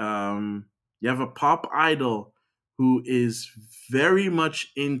a pop idol who is very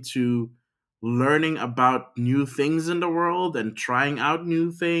much into learning about new things in the world and trying out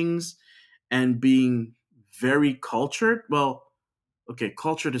new things and being very cultured. Well, okay,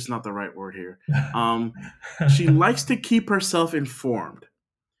 cultured is not the right word here. She likes to keep herself informed.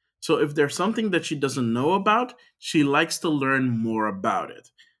 So if there's something that she doesn't know about, she likes to learn more about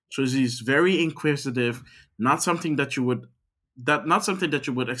it. So she's very inquisitive, not something that you would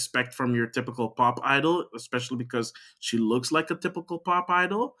expect from your typical pop idol, especially because she looks like a typical pop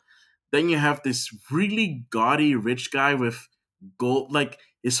idol. Then you have this really gaudy rich guy with gold, like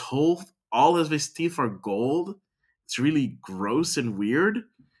all of his teeth are gold. It's really gross and weird.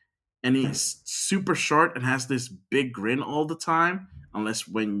 And he's super short and has this big grin all the time, unless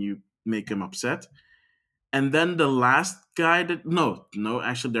when you make him upset. And then the last guy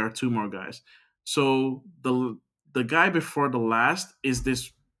actually there are two more guys. So the guy before the last is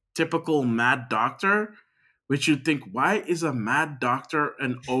this typical mad doctor, which you'd think, why is a mad doctor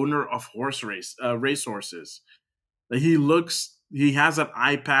an owner of racehorses? He has an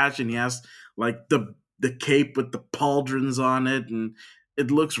eye patch and he has like the cape with the pauldrons on it, and it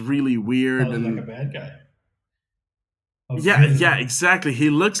looks really weird and like a bad guy. Yeah, exactly. He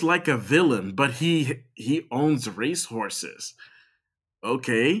looks like a villain, but he owns racehorses.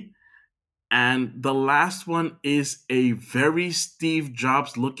 Okay. And the last one is a very Steve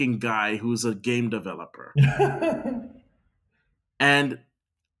Jobs looking guy who's a game developer. And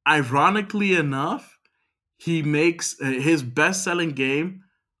ironically enough, he makes his best selling game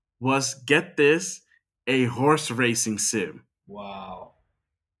was, get this, a horse racing sim. Wow.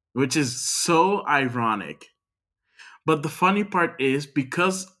 Which is so ironic. But the funny part is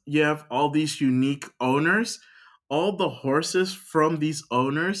because you have all these unique owners, all the horses from these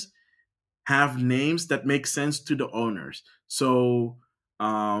owners have names that make sense to the owners. So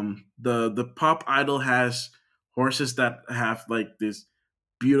the pop idol has horses that have like this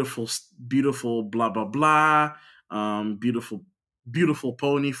beautiful blah blah blah, beautiful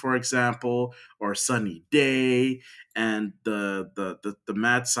pony, for example, or sunny day, and the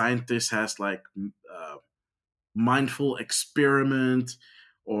mad scientist has like mindful experiment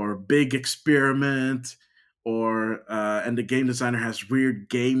or big experiment, or and the game designer has weird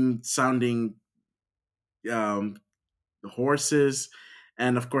game sounding um, horses,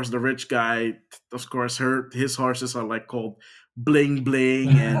 and of course the rich guy, of course his horses are like called bling bling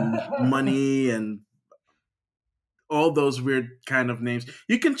and money and all those weird kind of names.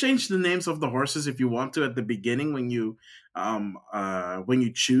 You can change the names of the horses if you want to at the beginning when you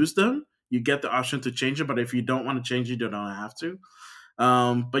choose them. You get the option to change it, but if you don't want to change it, you don't have to.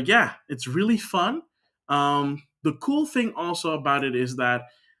 But yeah, it's really fun. The cool thing also about it is that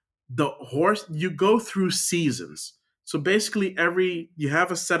the horse you go through seasons. So basically every you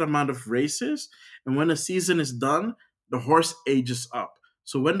have a set amount of races, and when a season is done, the horse ages up.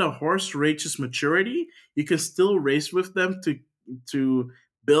 So when the horse reaches maturity, you can still race with them to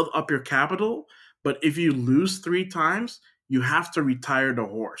build up your capital, but if you lose 3 times, you have to retire the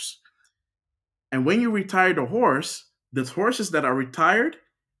horse. And when you retire the horses that are retired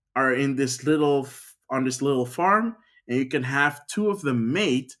are in this little on this little farm, and you can have 2 of them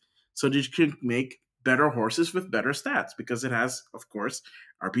mate so that you can make better horses with better stats, because it has, of course,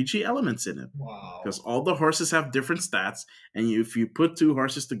 RPG elements in it. Wow. Because all the horses have different stats, and if you put 2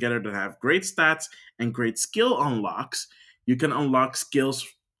 horses together that have great stats and great skill unlocks, you can unlock skills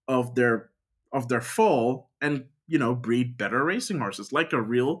of their foal and breed better racing horses, like a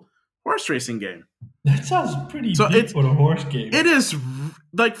real horse racing game. That sounds pretty So deep for a horse game. it is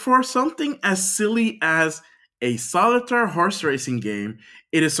like for something as silly as a solitaire horse racing game,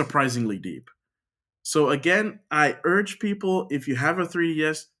 it is surprisingly deep. So again, I urge people, if you have a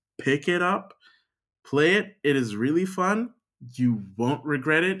 3DS, pick it up, play it. It is really fun. You won't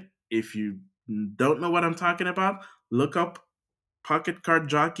regret it. If you don't know what I'm talking about, look up Pocket Card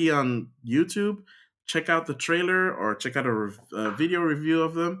Jockey on YouTube. Check out the trailer or check out a video review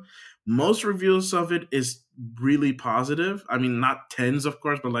of them. Most reviews of it is really positive. I mean, not tens, of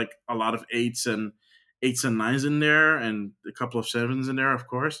course, but like a lot of eights and nines in there, and a couple of sevens in there, of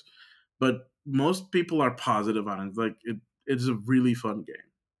course. But most people are positive on it. Like it's a really fun game.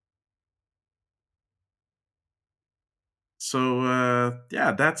 So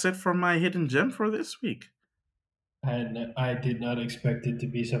yeah, that's it for my hidden gem for this week. And I did not expect it to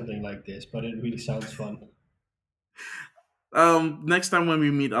be something like this, but it really sounds fun. Next time when we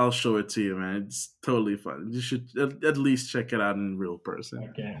meet, I'll show it to you, man. It's totally fun. You should at least check it out in real person.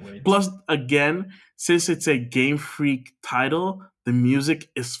 I can't wait. Plus, again, since it's a Game Freak title, the music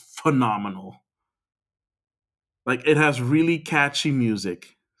is phenomenal. Like, it has really catchy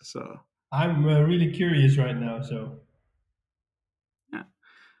music. So I'm really curious right now. So yeah.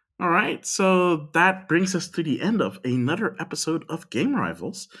 All right, so that brings us to the end of another episode of Game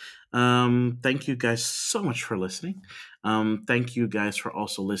Rivals. Thank you guys so much for listening. Thank you guys for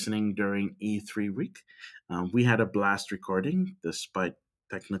also listening during E3 week. We had a blast recording despite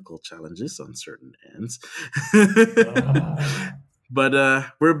technical challenges on certain ends. But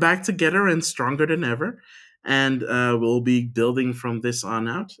we're back together and stronger than ever. And we'll be building from this on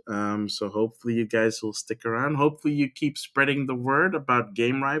out. So hopefully you guys will stick around. Hopefully you keep spreading the word about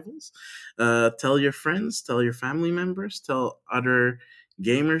Game Rivals. Tell your friends, tell your family members, tell other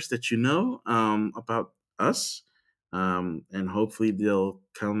gamers that you know about us. And hopefully they'll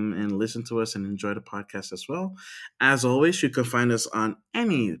come and listen to us and enjoy the podcast as well. As always, you can find us on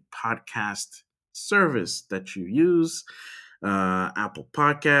any podcast service that you use. Apple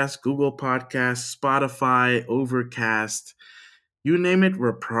Podcasts, Google Podcasts, Spotify, Overcast, you name it,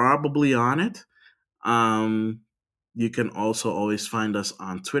 we're probably on it. You can also always find us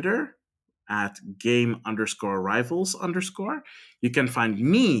on Twitter at game_rivals_. You can find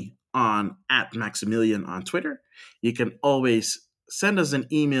me on at Maximilian on Twitter. You can always send us an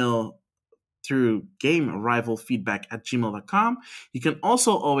email through gamerivalfeedback@gmail.com. You can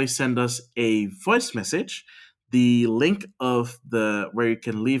also always send us a voice message. The link of where you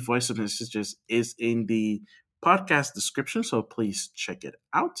can leave voice messages is in the podcast description, so please check it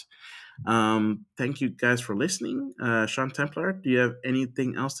out. Thank you guys for listening. Sean Templar, do you have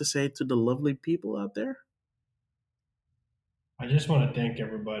anything else to say to the lovely people out there? I just want to thank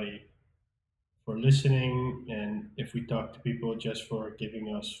everybody for listening, and if we talk to people, just for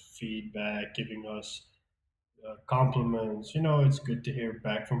giving us feedback, giving us compliments. It's good to hear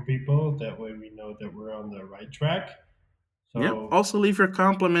back from people. That way we know that we're on the right track. Yep. So, Also, leave your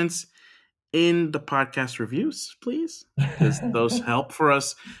compliments in the podcast reviews, please, because those help for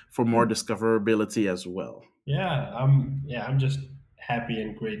us for more discoverability as well. I'm just happy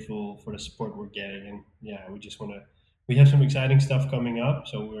and grateful for the support we're getting, and we have some exciting stuff coming up,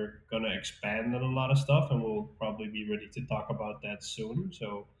 so we're gonna expand on a lot of stuff, and we'll probably be ready to talk about that soon.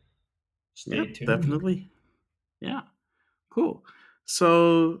 So stay Yep, tuned. definitely. Yeah, cool.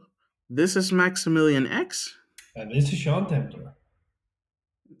 So this is Maximilian X And this is Sean Templer.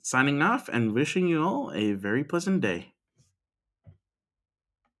 signing off and wishing you all a very pleasant day.